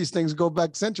 Some of these things go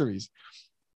back centuries.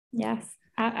 Yes.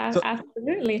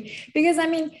 Absolutely. Because I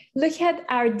mean, look at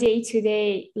our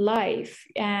day-to-day life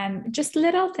and just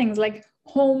little things like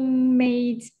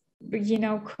homemade,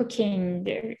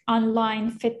 cooking, online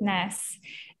fitness,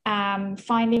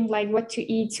 finding like what to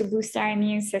eat to boost our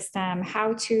immune system,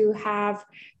 how to have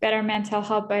better mental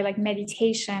health by like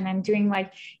meditation and doing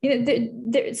like,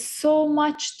 there's so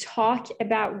much talk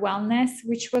about wellness,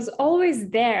 which was always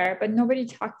there, but nobody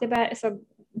talked about it. So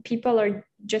people are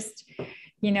just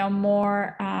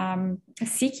more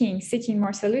seeking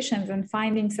more solutions and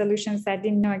finding solutions that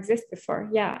didn't know exist before.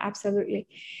 Yeah, absolutely.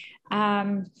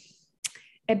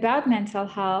 About mental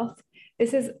health,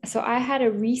 so I had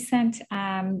a recent,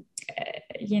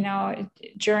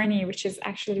 journey, which is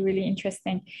actually really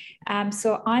interesting.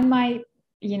 So on my,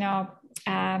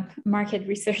 market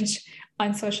research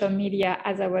on social media,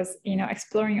 as I was,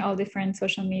 exploring all different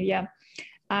social media,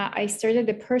 I started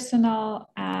a personal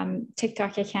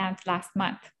TikTok account last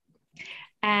month.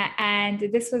 And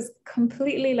this was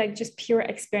completely like just pure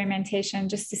experimentation,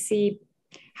 just to see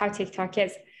how TikTok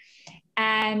is.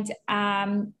 And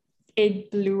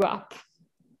it blew up.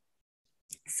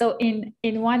 So in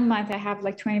 1 month, I have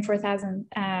like 24,000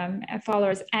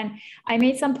 followers. And I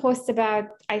made some posts about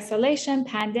isolation,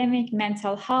 pandemic,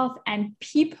 mental health, and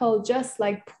people just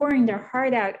like pouring their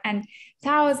heart out, and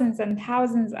thousands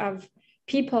of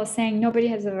people saying, nobody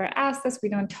has ever asked us, we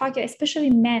don't talk, especially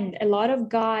men, a lot of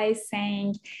guys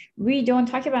saying, we don't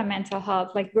talk about mental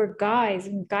health, like we're guys,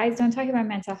 and guys don't talk about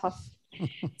mental health.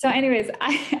 So anyways,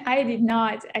 I did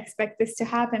not expect this to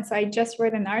happen. So I just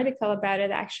wrote an article about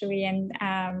it actually, and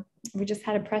we just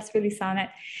had a press release on it,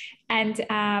 and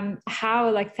how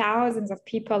like thousands of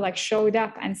people like showed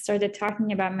up and started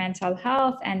talking about mental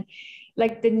health, and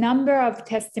like the number of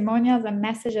testimonials and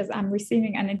messages I'm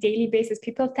receiving on a daily basis,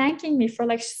 people thanking me for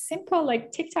like simple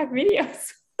like TikTok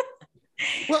videos.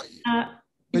 Well,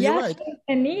 but you're right.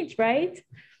 A need, right?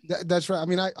 That's right. I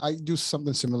mean, I do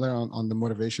something similar on the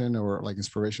motivation or like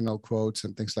inspirational quotes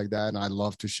and things like that. And I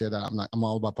love to share that. I'm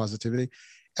all about positivity.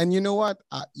 And you know what?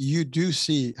 You do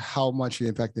see how much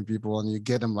you're impacting people, and you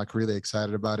get them like really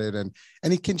excited about it. And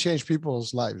it can change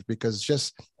people's lives, because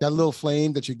just that little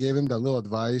flame that you gave them, that little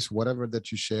advice, whatever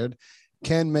that you shared,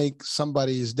 can make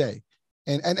somebody's day.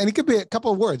 And it could be a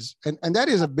couple of words. And that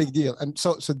is a big deal. And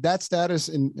so that status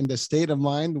in the state of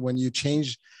mind, when you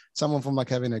change someone from like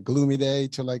having a gloomy day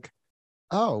to like,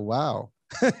 oh, wow,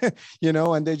 you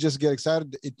know, and they just get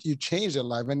excited, you change their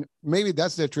life. And maybe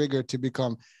that's their trigger to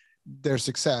become their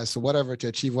success, or whatever, to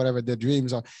achieve whatever their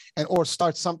dreams are, and or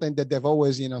start something that they've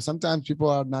always, you know, sometimes people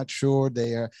are not sure.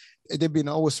 They've been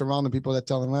always surrounding people that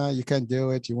tell them, you can't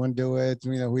do it, you won't do it,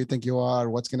 you know, who you think you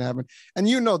are, what's going to happen. And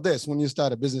you know this, when you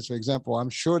start a business, for example, I'm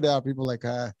sure there are people like,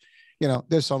 you know,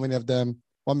 there's so many of them.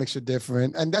 What makes you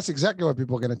different? And that's exactly what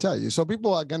people are going to tell you. So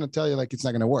people are going to tell you like it's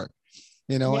not going to work,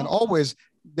 you know, and always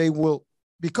they will,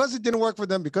 because it didn't work for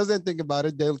them, because they think about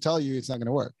it, they'll tell you it's not going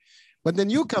to work. But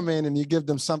then you come in and you give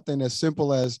them something as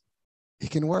simple as, it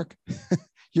can work.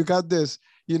 You got this,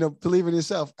 you know, believe in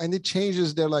yourself. And it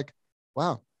changes. They're like,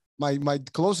 wow, my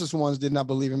closest ones did not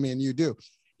believe in me, and you do.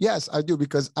 Yes, I do,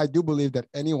 because I do believe that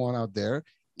anyone out there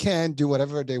can do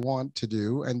whatever they want to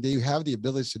do, and they have the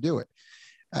ability to do it.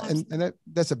 And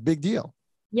that's a big deal.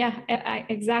 Yeah,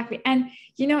 exactly. And,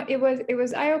 you know, it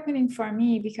was eye-opening for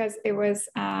me, because it was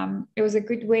a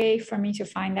good way for me to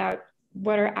find out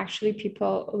what are actually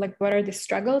people, like what are the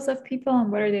struggles of people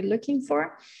and what are they looking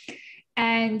for.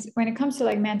 And when it comes to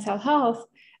like mental health,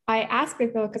 I ask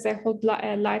people, because I hold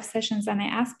live sessions, and I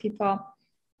ask people,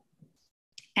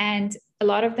 and a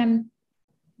lot of them,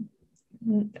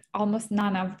 almost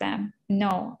none of them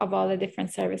know of all the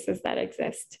different services that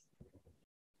exist,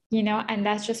 you know, and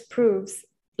that just proves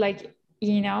like,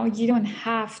 you know, you don't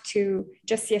have to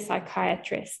just see a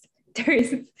psychiatrist. There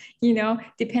is, you know,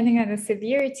 depending on the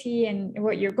severity and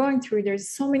what you're going through, there's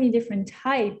so many different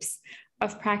types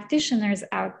of practitioners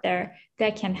out there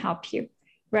that can help you,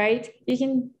 right? You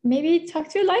can maybe talk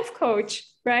to a life coach,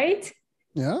 right?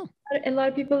 Yeah. A lot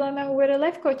of people don't know what a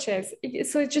life coach is.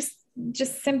 So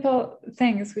just simple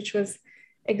things, which was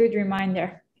a good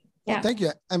reminder. Well, Yeah. thank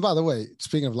you. And by the way,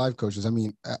 speaking of life coaches, I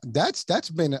mean, that's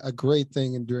been a great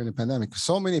thing during the pandemic.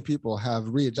 So many people have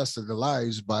readjusted their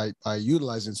lives by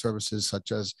utilizing services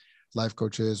such as life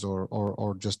coaches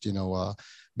or just, you know,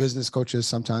 business coaches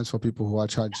sometimes for people who are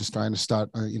just trying to start,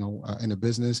 in a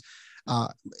business.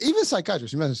 Even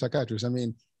psychiatrists, you mentioned psychiatrists. I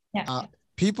mean,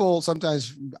 people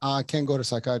sometimes can't go to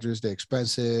psychiatrists. They're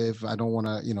expensive. I don't want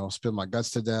to, you know, spill my guts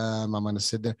to them. I'm going to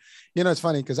sit there. You know, it's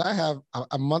funny because I have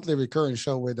a monthly recurring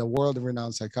show with a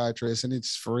world-renowned psychiatrist, and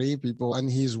it's free, people,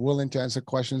 and he's willing to answer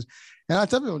questions. And I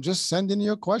tell people, just send in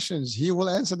your questions. He will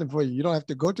answer them for you. You don't have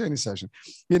to go to any session,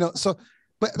 you know. So,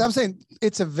 but I'm saying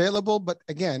it's available, but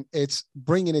again, it's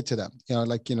bringing it to them. You know,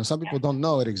 like, you know, some people don't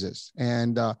know it exists.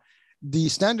 And the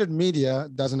standard media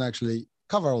doesn't actually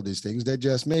cover all these things. They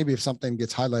just, maybe if something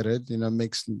gets highlighted, you know,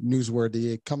 makes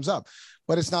newsworthy, it comes up,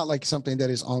 but it's not like something that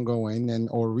is ongoing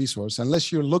or resource.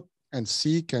 Unless you look and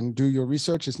seek and do your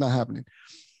research, it's not happening.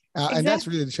 Exactly. And that's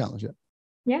really the challenge.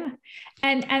 Yeah.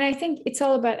 And I think it's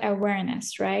all about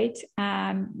awareness, right?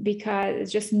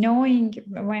 Because just knowing,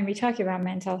 when we talk about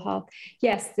mental health,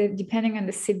 yes, depending on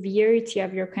the severity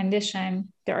of your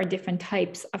condition, there are different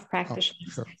types of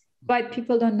practitioners. Sure. But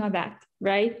people don't know that,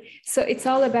 right? So it's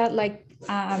all about like,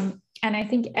 and I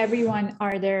think everyone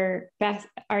are their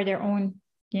own,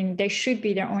 you know, they should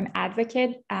be their own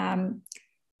advocate,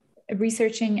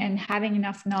 researching and having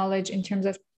enough knowledge in terms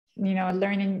of, you know,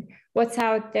 learning what's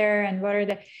out there and what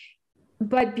are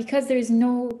but because there's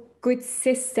no good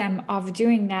system of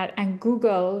doing that. And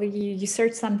Google, you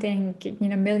search something,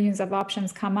 millions of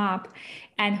options come up,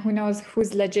 and who knows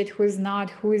who's legit, who's not,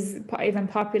 who's even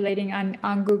populating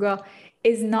on Google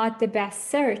is not the best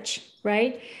search,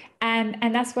 right?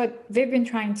 And that's what we've been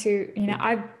trying to,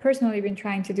 I've personally been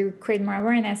trying to do, create more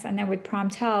awareness, and then with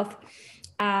PromptHealth,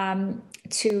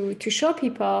 to show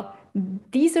people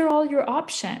these are all your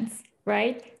options,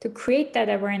 right? To create that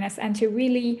awareness and to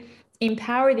really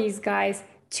empower these guys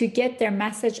to get their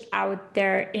message out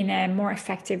there in a more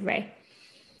effective way.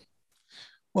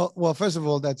 Well, first of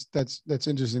all, that's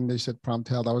interesting. They said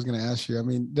PromptHealth. I was going to ask you. I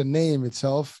mean, the name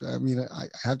itself. I mean, I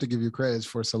have to give you credit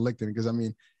for selecting, because I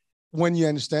mean, when you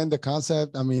understand the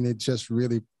concept, I mean,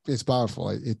 it's powerful.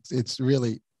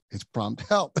 It's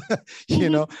PromptHealth,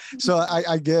 So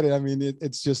I get it. I mean,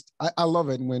 it's just I love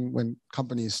it when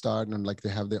companies start and like they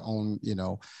have their own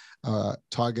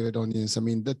targeted audience. I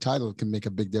mean, the title can make a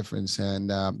big difference,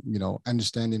 and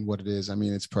understanding what it is. I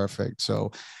mean, it's perfect.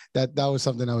 So that was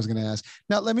something I was going to ask.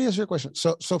 Now, let me ask you a question.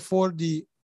 So for the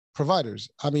providers,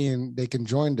 I mean, they can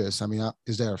join this. I mean,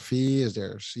 is there a fee? Is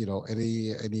there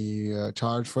any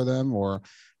charge for them, or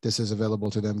this is available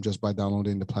to them just by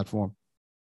downloading the platform?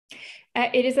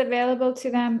 It is available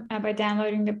to them by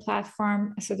downloading the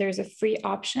platform. So there's a free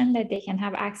option that they can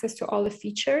have access to all the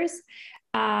features.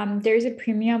 There's a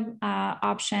premium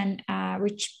option,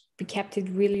 which we kept it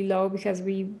really low because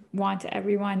we want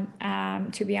everyone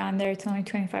to be on there. It's only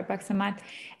 $25 a month.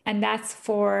 And that's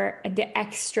for the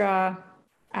extra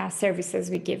services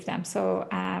we give them. So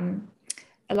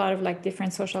a lot of like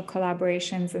different social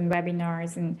collaborations and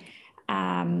webinars and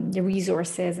the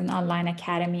resources and online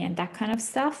academy and that kind of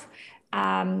stuff.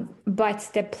 But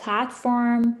the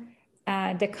platform,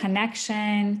 the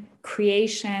connection,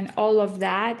 creation, all of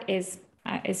that is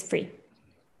free.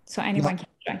 So anyone can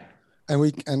join.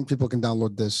 And people can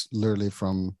download this literally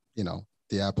from,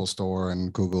 the Apple Store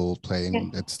and Google Play.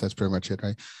 And that's pretty much it,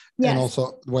 right? Yes. And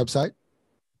also the website?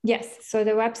 Yes. So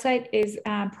the website is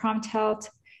PromptHealth.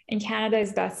 In Canada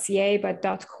is .ca, but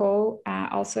 .co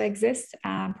also exists,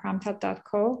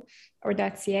 PromptHealth.co or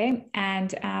 .ca. And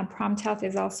PromptHealth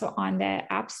is also on the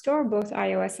App Store, both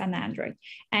iOS and Android.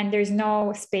 And there's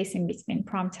no space in between,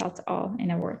 PromptHealth all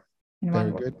in a word.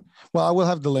 Very good. Well, I will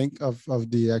have the link of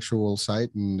the actual site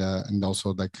and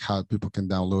also like how people can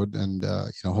download, and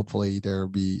hopefully there'll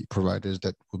be providers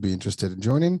that will be interested in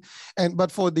joining.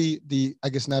 But for the I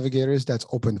guess navigators, that's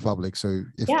open to public. So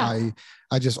if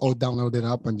I just download it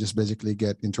up and just basically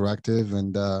get interactive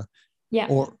and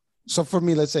or so for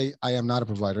me, let's say I am not a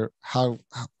provider, how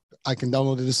I can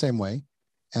download it the same way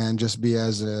and just be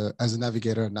as a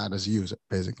navigator, not as a user,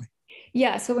 basically.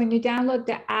 Yeah. So when you download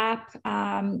the app,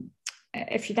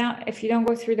 if you don't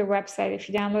go through the website, if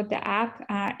you download the app,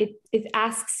 it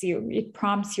asks you, it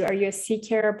prompts you, are you a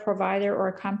C-care provider or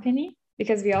a company?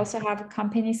 Because we also have a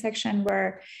company section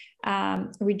where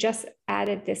we just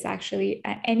added this actually.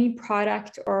 Any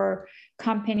product or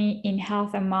company in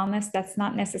health and wellness that's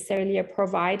not necessarily a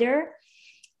provider,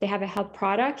 they have a health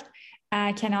product,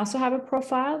 can also have a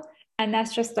profile. And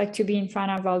that's just like to be in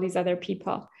front of all these other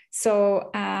people. So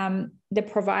the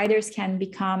providers can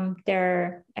become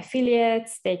their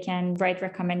affiliates. They can write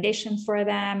recommendations for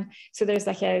them. So there's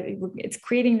like it's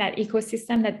creating that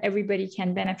ecosystem that everybody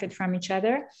can benefit from each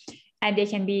other. And they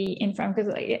can be in front,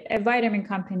 because like a vitamin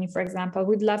company, for example,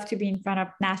 would love to be in front of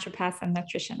naturopaths and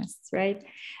nutritionists, right?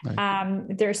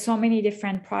 There are so many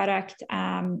different product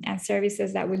and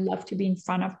services that would love to be in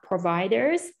front of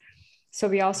providers. So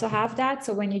we also have that.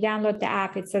 So when you download the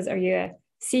app, it says, are you a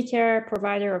C-care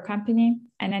provider or company?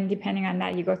 And then depending on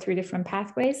that, you go through different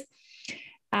pathways.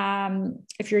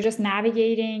 If you're just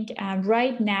navigating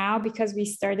right now, because we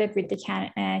started with the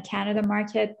Canada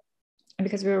market,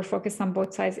 because we were focused on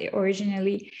both sides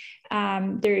originally,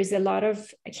 there is a lot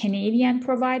of Canadian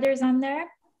providers on there.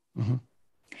 Mm-hmm.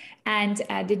 And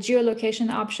the geolocation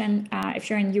option, if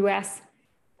you're in US,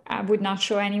 would not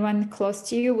show anyone close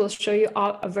to you. Will show you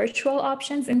all virtual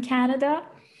options in Canada.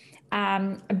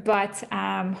 But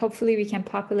hopefully we can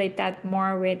populate that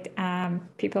more with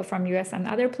people from US and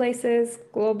other places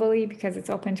globally, because it's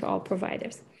open to all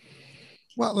providers.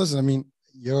 Well, listen, I mean,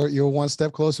 you're one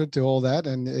step closer to all that,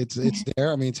 and it's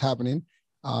there. I mean, it's happening.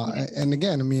 And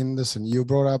again, I mean, listen, you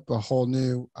brought up a whole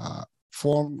new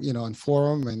forum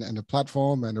and a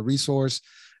platform and a resource,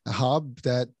 a hub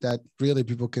that really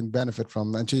people can benefit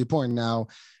from. And to your point, now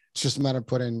it's just a matter of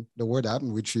putting the word out,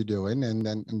 in which you're doing, and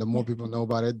the more people know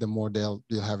about it, the more you'll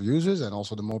have users, and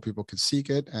also the more people can seek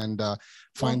it and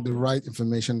find the right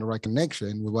information, the right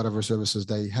connection with whatever services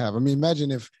they have. I mean,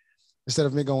 imagine if instead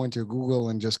of me going to Google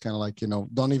and just kind of like,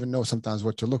 don't even know sometimes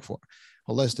what to look for,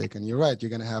 holistic. And you're right, you're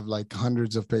going to have like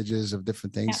hundreds of pages of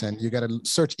different things, and you got to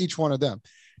search each one of them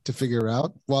to figure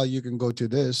out. While you can go to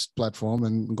this platform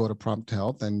and go to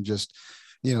PromptHealth and just,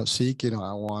 seek, I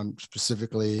want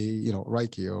specifically,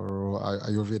 Reiki or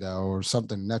Ayurveda or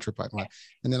something, naturopath. Right?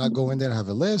 And then I go in there, have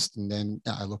a list, and then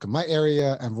I look at my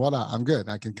area, and voila, I'm good.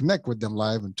 I can connect with them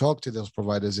live and talk to those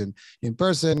providers in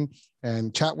person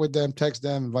and chat with them, text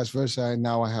them, and vice versa. And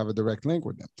now I have a direct link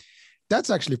with them.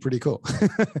 That's actually pretty cool.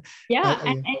 Yeah.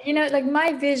 And like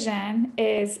my vision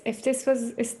is if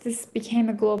this became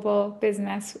a global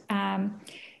business,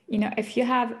 if you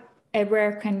have a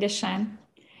rare condition,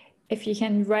 if you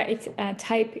can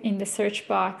type in the search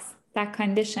box that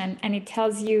condition, and it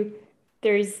tells you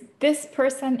there is this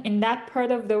person in that part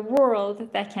of the world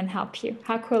that can help you.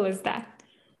 How cool is that?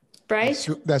 Right?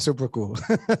 That's super cool.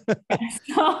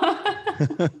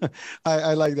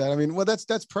 I like that. I mean, well, that's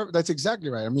perfect. That's exactly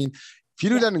right. I mean, if you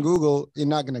do that in Google, you're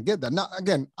not going to get that. Now,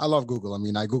 again, I love Google. I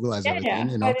mean, I Google as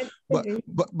everything,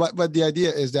 but the idea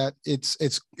is that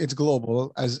it's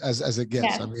global as it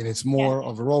gets. I mean, it's more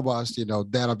of a robust,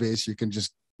 database. You can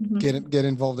just get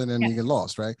involved in and you get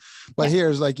lost, right? But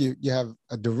here's like you have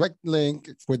a direct link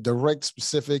with direct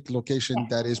specific location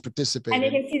that is participating.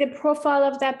 And you can see the profile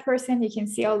of that person. You can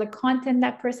see all the content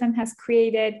that person has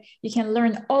created. You can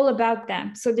learn all about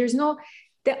them. So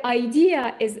the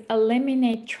idea is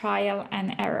eliminate trial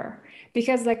and error,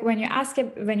 because like when you ask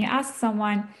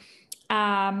someone,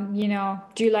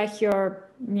 do you like your,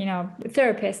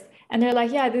 therapist? And they're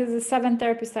like, yeah, this is the 7th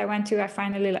therapist I went to. I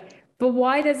finally like. But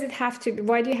why do you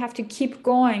have to keep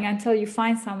going until you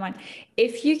find someone?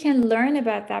 If you can learn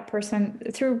about that person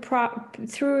through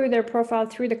their profile,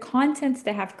 through the content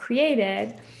they have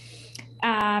created,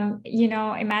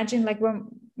 imagine like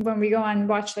when we go and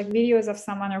watch like videos of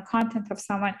someone or content of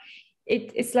someone,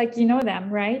 it's like,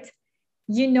 them, right?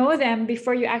 You know them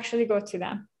before you actually go to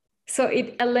them. So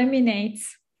it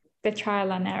eliminates the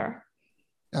trial and error.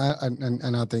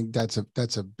 And I think that's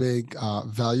a big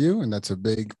value, and that's a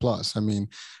big plus. I mean,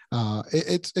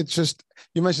 it's just,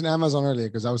 you mentioned Amazon earlier,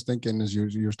 because I was thinking as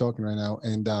you're talking right now,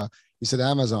 and you said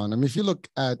Amazon. I mean, if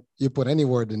you put any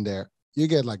word in there, you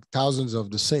get like thousands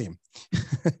of the same.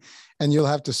 And you'll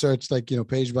have to search like,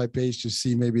 page by page to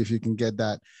see maybe if you can get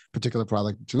that particular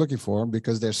product that you're looking for,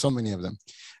 because there's so many of them.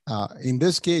 In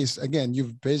this case, again,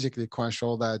 you've basically crushed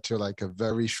all that to like a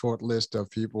very short list of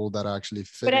people that actually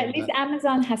fit. But at least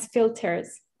Amazon has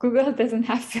filters. Google doesn't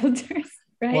have filters,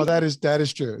 right? Well, that is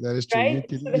true. That is true. Right?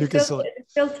 The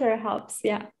filter helps.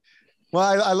 Yeah.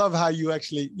 Well, I love how you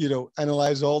actually,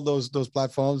 analyze all those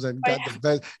platforms and got the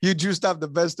best. You juiced up the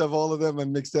best of all of them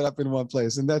and mixed it up in one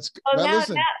place. And that's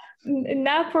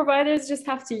now providers just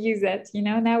have to use it.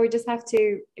 Now we just have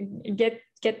to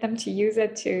get them to use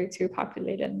it to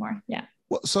populate it more. Yeah.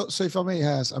 Well, so if I may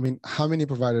ask, I mean, how many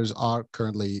providers are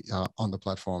currently on the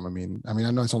platform? I mean, I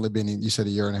know it's only been, you said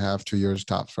 1.5 years, 2 years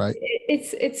tops, right?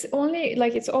 It's only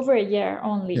like it's over a year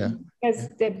only, because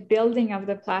the building of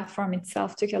the platform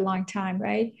itself took a long time,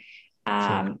 right?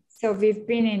 Sure. So we've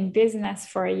been in business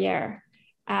for a year,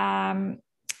 and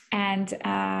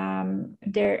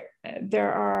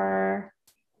there are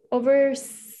over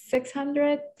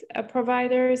 600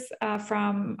 providers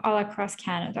from all across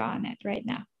Canada on it right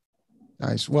now.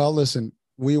 Nice. Well, listen,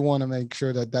 we want to make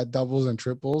sure that doubles and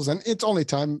triples, and it's only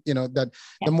time, that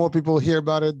the more people hear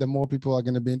about it, the more people are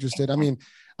going to be interested. I mean,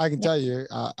 I can tell you,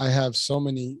 I have so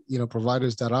many,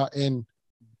 providers that are in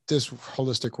this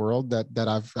holistic world that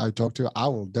I've talked to. I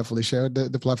will definitely share the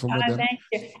platform with them. Thank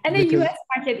you. And the US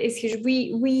market is huge.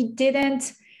 We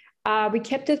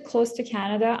kept it close to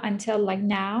Canada until like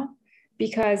now,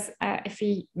 because if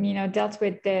we, dealt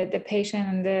with the patient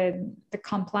and the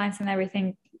compliance and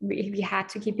everything, we had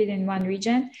to keep it in one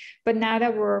region. But now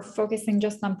that we're focusing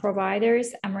just on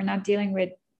providers and we're not dealing with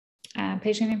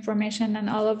patient information and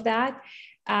all of that,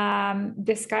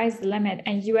 the sky's the limit.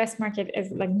 And US market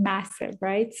is like massive,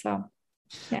 right? So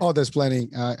oh, there's plenty.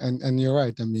 And you're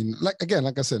right. I mean, like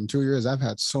I said, in 2 years, I've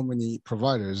had so many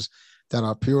providers that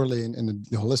are purely in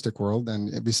the holistic world,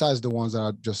 and besides the ones that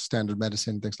are just standard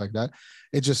medicine, things like that,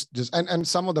 it just and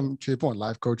some of them, to your point,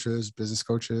 life coaches, business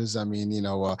coaches, I mean,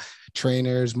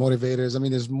 trainers, motivators. I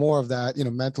mean, there's more of that,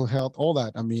 mental health, all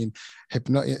that. I mean, a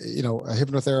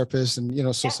hypnotherapist,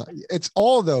 and so it's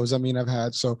all those. I mean, I've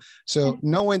had so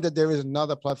knowing that there is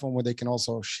another platform where they can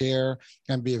also share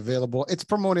and be available, it's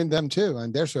promoting them too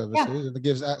and their services, and it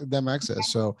gives them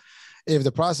access. So if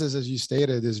the process, as you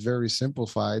stated, is very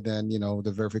simplified, then, you know,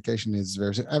 the verification is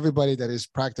very, everybody that is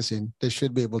practicing, they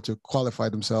should be able to qualify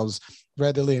themselves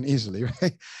readily and easily,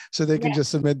 right? So they can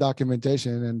just submit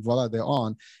documentation and voila, they're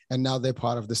on. And now they're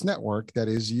part of this network that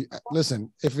is,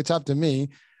 listen, if it's up to me,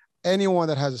 anyone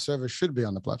that has a service should be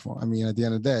on the platform. I mean, at the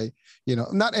end of the day, you know,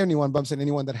 not anyone, but I'm saying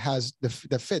anyone that has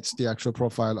that fits the actual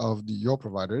profile of your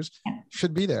providers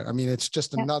should be there. I mean, it's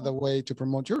just another way to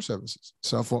promote your services.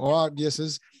 So for all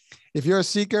audiences, if you're a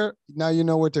seeker, now you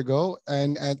know where to go.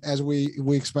 And as we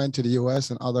expand to the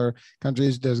US and other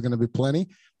countries, there's going to be plenty.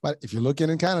 But if you're looking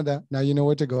in Canada, now you know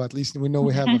where to go. At least we know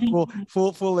we have a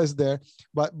full list there.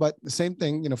 But the same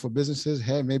thing, you know, for businesses,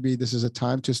 hey, maybe this is a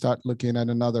time to start looking at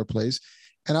another place.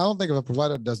 And I don't think of a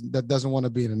provider that doesn't want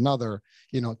to be in another,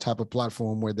 you know, type of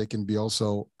platform where they can be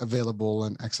also available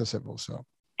and accessible. So,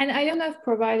 and I don't know if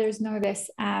providers know this.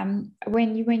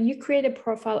 When you create a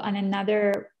profile on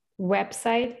another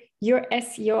website, your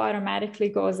SEO automatically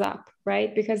goes up,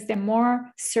 right? Because the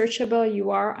more searchable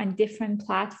you are on different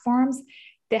platforms,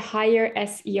 the higher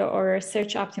SEO or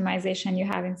search optimization you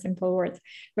have, in simple words,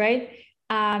 right?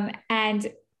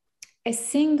 And a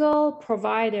single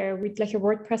provider with like a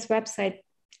WordPress website,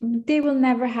 they will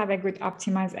never have a good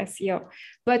optimized SEO.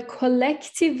 But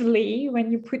collectively,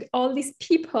 when you put all these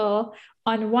people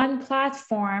on one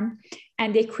platform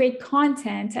and they create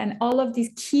content and all of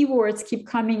these keywords keep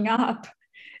coming up,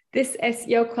 this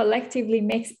SEO collectively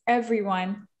makes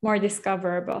everyone more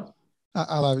discoverable.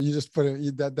 I love it. You just put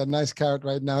that nice carrot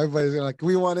right now. Everybody's like,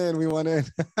 we want in.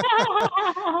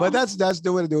 But that's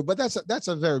the way to do it. But that's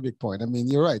a very big point. I mean,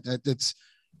 you're right. It's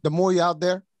the more you're out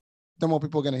there, the more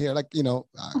people are going to hear. Like, you know,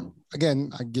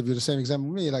 again, I give you the same example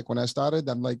with me. Like when I started,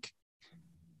 I'm like,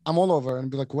 I'm all over,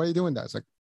 and be like, why are you doing that? It's like,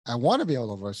 I want to be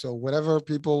all over. So whatever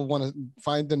people want to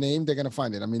find the name, they're going to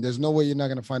find it. I mean, there's no way you're not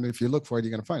going to find it. If you look for it, you're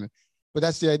going to find it. But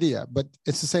that's the idea. But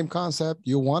it's the same concept.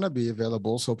 You want to be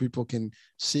available so people can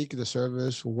seek the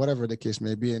service, whatever the case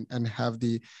may be, and have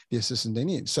the assistance they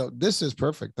need. So this is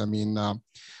perfect. I mean,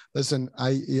 listen,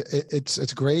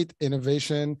 it's great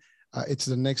innovation. It's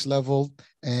the next level,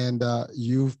 and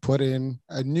you've put in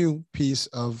a new piece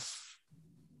of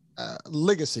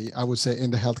legacy, I would say,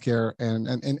 in the healthcare and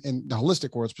in the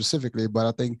holistic world specifically. But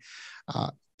I think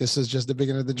this is just the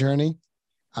beginning of the journey.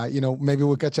 You know, maybe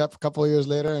we'll catch up a couple of years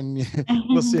later and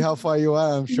we'll see how far you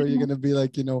are. I'm sure you're going to be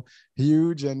like, you know,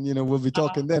 huge, and, you know, we'll be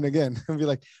talking then again and be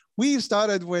like, we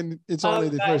started when it's only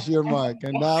the first year mark,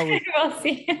 and now we'll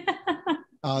see.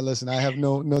 Listen, I have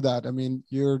no doubt. I mean,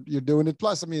 you're doing it.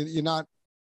 Plus, I mean, you're not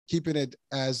keeping it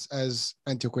as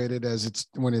antiquated as it's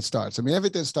when it starts. I mean,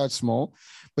 everything starts small,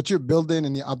 but you're building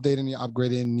and you're updating, you're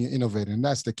upgrading, and you're innovating. And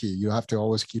that's the key. You have to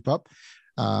always keep up.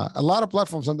 A lot of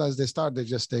platforms, sometimes they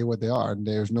just stay where they are, and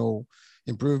there's no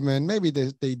improvement. Maybe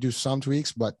they do some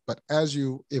tweaks, but as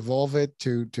you evolve it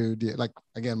to the, like,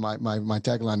 again, my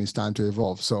tagline is time to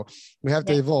evolve. So we have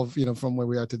to evolve, you know, from where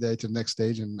we are today to the next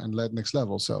stage and let next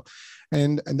level. So,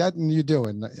 and that you're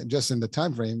doing just in the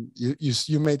time frame,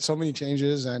 you made so many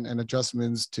changes and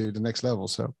adjustments to the next level.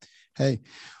 So, hey,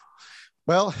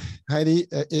 well, Hedieh,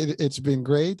 it's been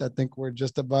great. I think we're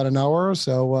just about an hour.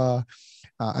 So,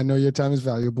 I know your time is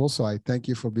valuable, so I thank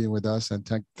you for being with us, and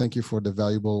thank you for the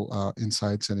valuable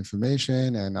insights and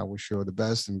information. And I wish you all the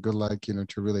best and good luck, you know,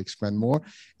 to really expand more.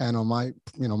 And on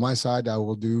my side, I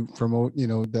will promote, you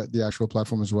know, the actual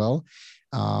platform as well.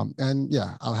 And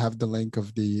yeah, I'll have the link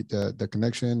of the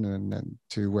connection and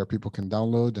to where people can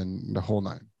download and the whole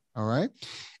nine. All right.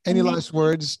 Any last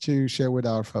words to share with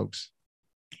our folks?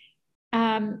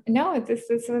 No, this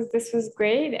was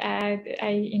great.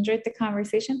 I enjoyed the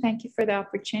conversation. Thank you for the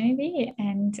opportunity.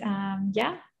 And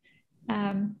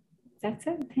that's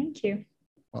it. Thank you.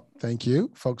 Well, thank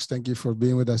you, folks. Thank you for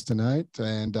being with us tonight.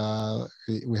 And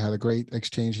we had a great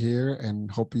exchange here, and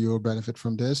hope you'll benefit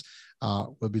from this.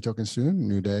 We'll be talking soon.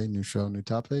 New day, new show, new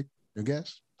topic, new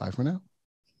guest. Bye for now.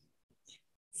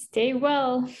 Stay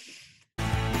well.